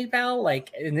via PayPal.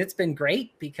 And it's been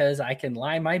great because I can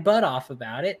lie my butt off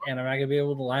about it, and I'm not gonna be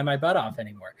able to lie my butt off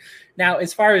anymore. Now,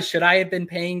 as far as should I have been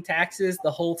paying taxes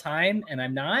the whole time and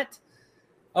I'm not?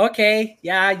 Okay,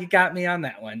 yeah, you got me on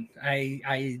that one.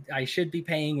 I should be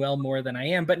paying well more than I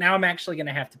am, but now I'm actually going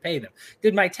to have to pay them.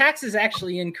 Did my taxes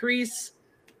actually increase?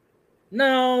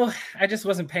 No, I just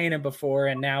wasn't paying them before,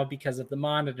 and now because of the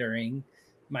monitoring,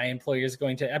 my employer is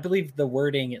going to, I believe the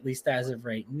wording, at least as of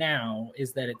right now,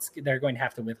 is that they're going to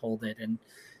have to withhold it and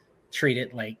treat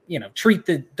it like, treat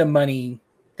the money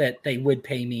that they would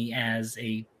pay me as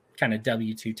a kind of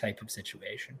W-2 type of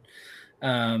situation.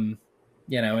 And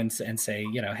say,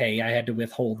 hey, I had to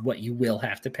withhold what you will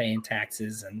have to pay in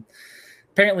taxes. And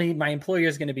apparently my employer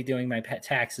is going to be doing my pet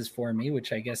taxes for me,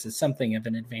 which I guess is something of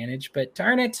an advantage. But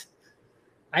darn it,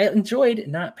 I enjoyed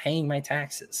not paying my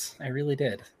taxes. I really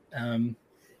did.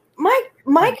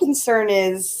 My concern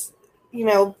is,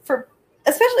 for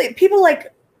especially people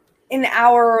like in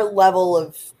our level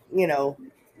of,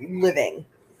 living,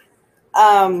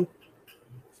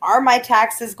 are my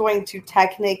taxes going to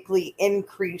technically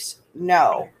increase?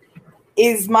 No.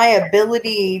 Is my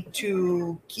ability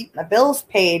to keep my bills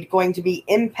paid going to be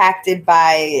impacted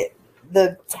by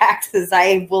the taxes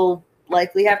I will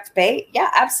likely have to pay? Yeah,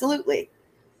 absolutely.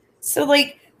 So,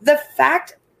 the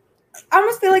fact, I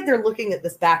almost feel like they're looking at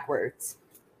this backwards.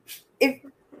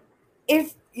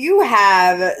 If you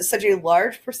have such a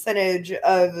large percentage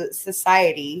of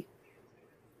society,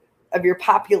 of your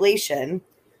population,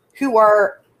 who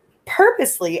are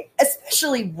purposely,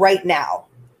 especially right now,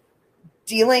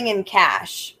 dealing in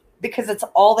cash because it's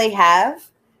all they have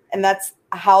and that's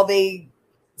how they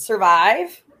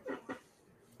survive,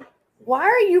 why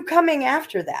are you coming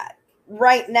after that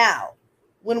right now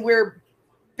when we're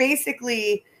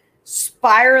basically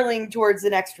spiraling towards the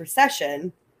next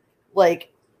recession,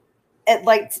 at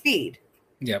light speed?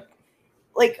 Yep.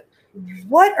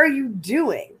 What are you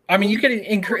doing? I mean, you can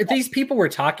increase these people we're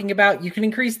talking about. You can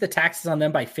increase the taxes on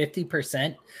them by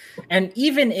 50%. And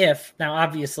even if now,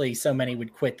 obviously, so many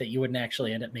would quit that you wouldn't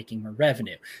actually end up making more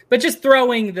revenue. But just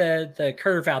throwing the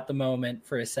curve out the moment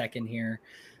for a second here,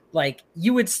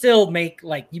 you would still make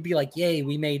you'd be like, yay,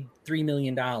 we made $3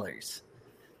 million.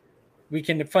 We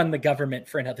can fund the government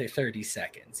for another 30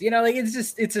 seconds.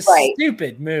 It's a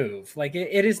stupid move.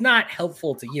 It is not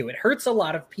helpful to you. It hurts a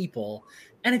lot of people.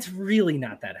 And it's really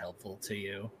not that helpful to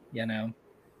you,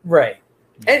 Right.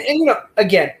 And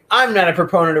again, I'm not a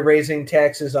proponent of raising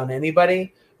taxes on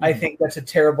anybody. Mm-hmm. I think that's a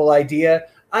terrible idea.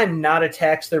 I'm not a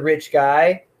tax the rich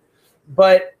guy.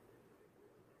 But,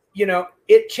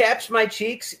 it chaps my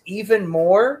cheeks even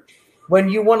more when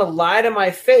you want to lie to my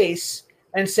face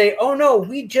and say, oh, no,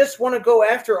 we just want to go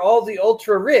after all the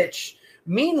ultra rich.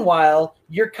 Meanwhile,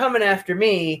 you're coming after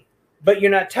me, but you're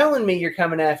not telling me you're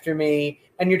coming after me.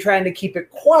 And you're trying to keep it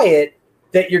quiet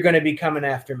that you're going to be coming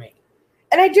after me.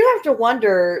 And I do have to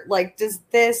wonder, does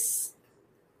this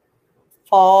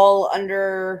fall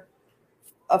under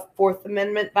a Fourth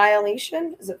Amendment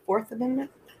violation? Is it Fourth Amendment?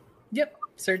 Yep.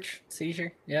 Search,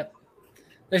 seizure. Yep.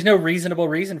 There's no reasonable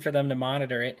reason for them to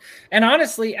monitor it. And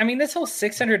honestly, I mean, this whole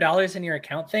 $600 in your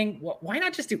account thing, why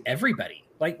not just do everybody?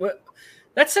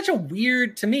 that's such a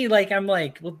weird to me. Like, I'm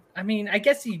like, well, I mean, I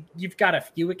guess you've got a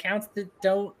few accounts that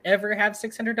don't ever have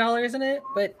 $600 in it,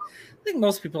 but I think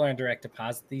most people are on direct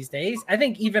deposit these days. I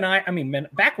think even I mean,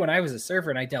 back when I was a server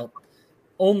and I dealt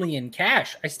only in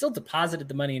cash, I still deposited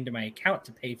the money into my account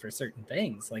to pay for certain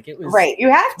things. Like it was right.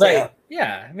 You have to. right.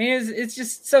 Yeah. I mean, it's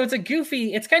just, so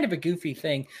it's kind of a goofy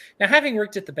thing. Now, having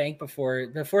worked at the bank before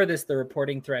this, the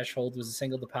reporting threshold was a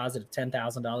single deposit of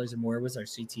 $10,000 or more was our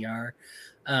CTR.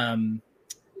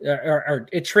 Or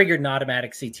it triggered an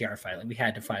automatic CTR filing. We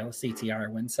had to file a CTR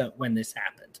when this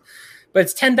happened, but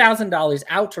it's $10,000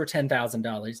 out or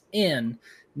 $10,000 in.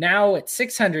 Now it's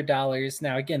 $600.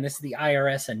 Now, again, this is the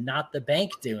IRS and not the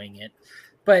bank doing it,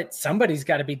 but somebody's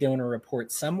got to be doing a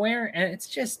report somewhere. And it's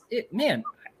just, man,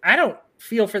 I don't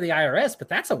feel for the IRS, but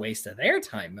that's a waste of their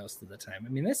time most of the time. I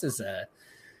mean, this is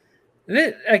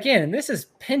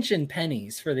pinching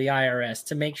pennies for the IRS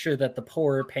to make sure that the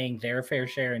poor are paying their fair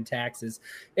share in taxes.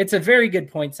 It's a very good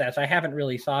point, Seth. I haven't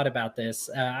really thought about this.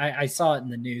 I saw it in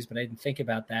the news, but I didn't think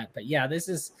about that. But yeah, this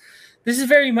is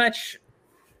very much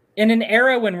in an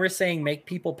era when we're saying make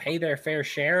people pay their fair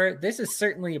share. This is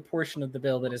certainly a portion of the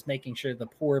bill that is making sure the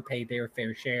poor pay their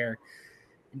fair share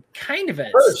in kind of a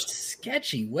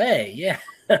sketchy way. Yeah.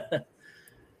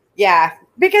 Yeah,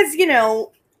 because,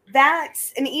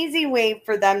 that's an easy way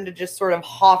for them to just sort of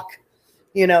hawk,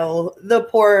 the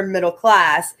poor middle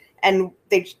class, and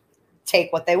they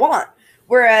take what they want.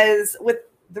 Whereas with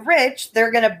the rich,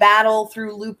 they're going to battle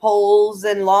through loopholes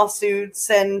and lawsuits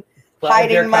and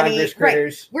hiding money.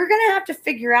 Right. We're going to have to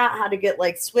figure out how to get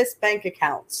like Swiss bank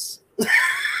accounts. Like,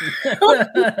 how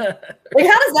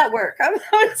does that work?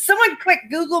 Someone quick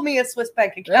Google me a Swiss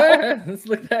bank account. Let's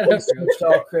look that up. It's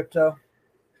all crypto.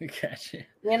 Gotcha.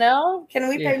 Can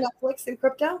we pay Netflix in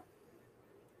crypto?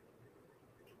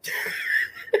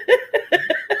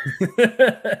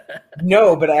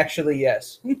 No, but actually,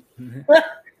 yes.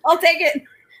 I'll take it.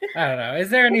 I don't know.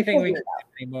 Is there anything we can do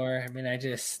anymore? I mean,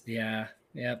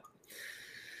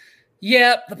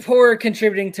 yep. The poor are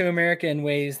contributing to America in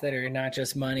ways that are not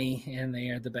just money, and they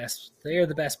are the best. They are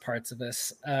the best parts of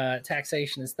this.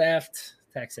 Taxation is theft.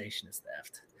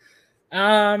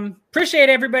 Appreciate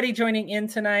everybody joining in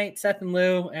tonight. Seth and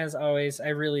Lou, as always, I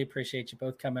really appreciate you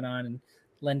both coming on and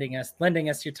lending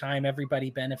us your time. Everybody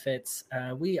benefits.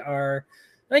 We are,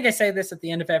 I think I say this at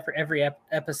the end of every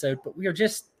episode, but we are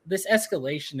just, this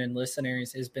escalation in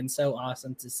listeners has been so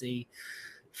awesome to see.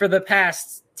 For the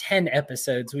past 10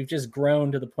 episodes, we've just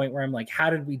grown to the point where I'm like, how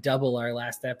did we double our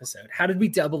last episode? How did we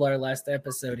double our last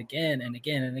episode again and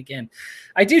again and again?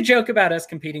 I do joke about us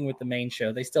competing with the main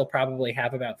show. They still probably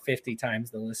have about 50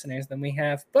 times the listeners than we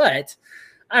have. But,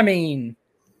 I mean,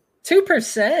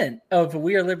 2% of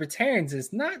We Are Libertarians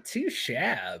is not too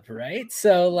shabby, right?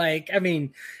 So, like, I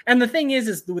mean, and the thing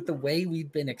is with the way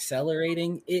we've been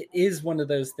accelerating, it is one of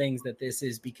those things that this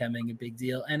is becoming a big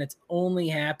deal, and it's only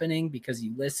happening because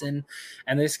you listen,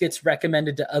 and this gets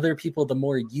recommended to other people the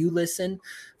more you listen.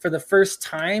 For the first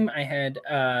time, I had,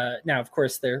 now, of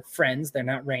course, they're friends, they're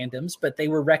not randoms, but they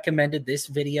were recommended this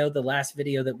video, the last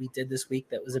video that we did this week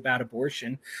that was about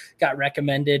abortion, got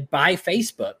recommended by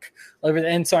Facebook.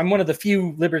 And so I'm one of the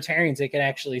few libertarians that can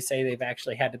actually say they've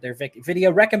actually had their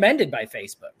video recommended by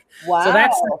Facebook. Wow. So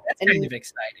that's kind of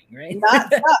exciting, right?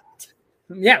 Not sucked.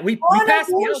 Yeah, we passed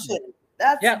the bill.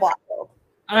 That's wild.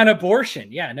 On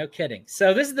abortion. Yeah, no kidding.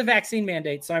 So this is the vaccine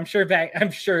mandate. So I'm sure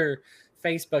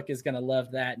Facebook is going to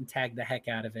love that and tag the heck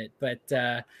out of it. But,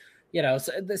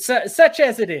 such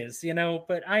as it is,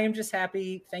 but I am just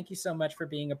happy. Thank you so much for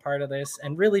being a part of this,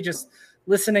 and really just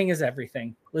listening is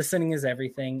everything.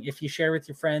 If you share with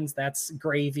your friends, that's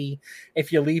gravy.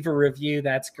 If you leave a review,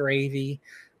 that's gravy.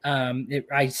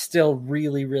 I still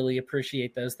really, really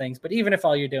appreciate those things. But even if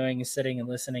all you're doing is sitting and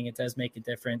listening, it does make a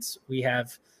difference. We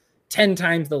have 10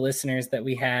 times the listeners that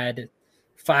we had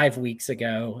 5 weeks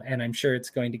ago, and I'm sure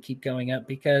it's going to keep going up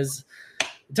because,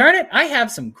 darn it, I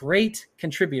have some great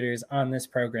contributors on this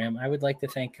program. I would like to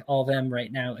thank all of them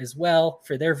right now as well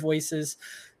for their voices.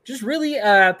 Just really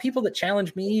people that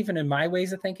challenge me even in my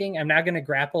ways of thinking. I'm now going to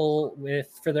grapple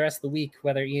with for the rest of the week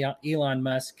whether Elon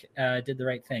Musk did the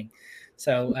right thing.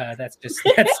 So that's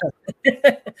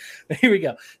here we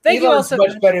go. Thank you all so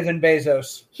much. Better than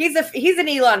Bezos. He's an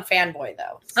Elon fanboy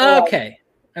though. So okay.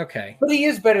 But he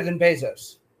is better than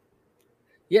Bezos.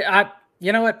 Yeah,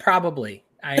 you know what? Probably.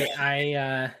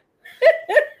 I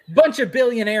bunch of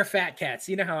billionaire fat cats.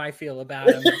 You know how I feel about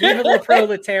them. Viva the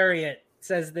proletariat,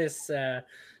 says this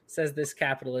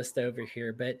capitalist over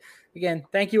here. But again,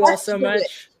 thank you all so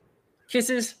much.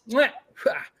 Kisses.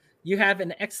 You have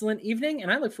an excellent evening,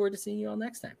 and I look forward to seeing you all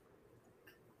next time.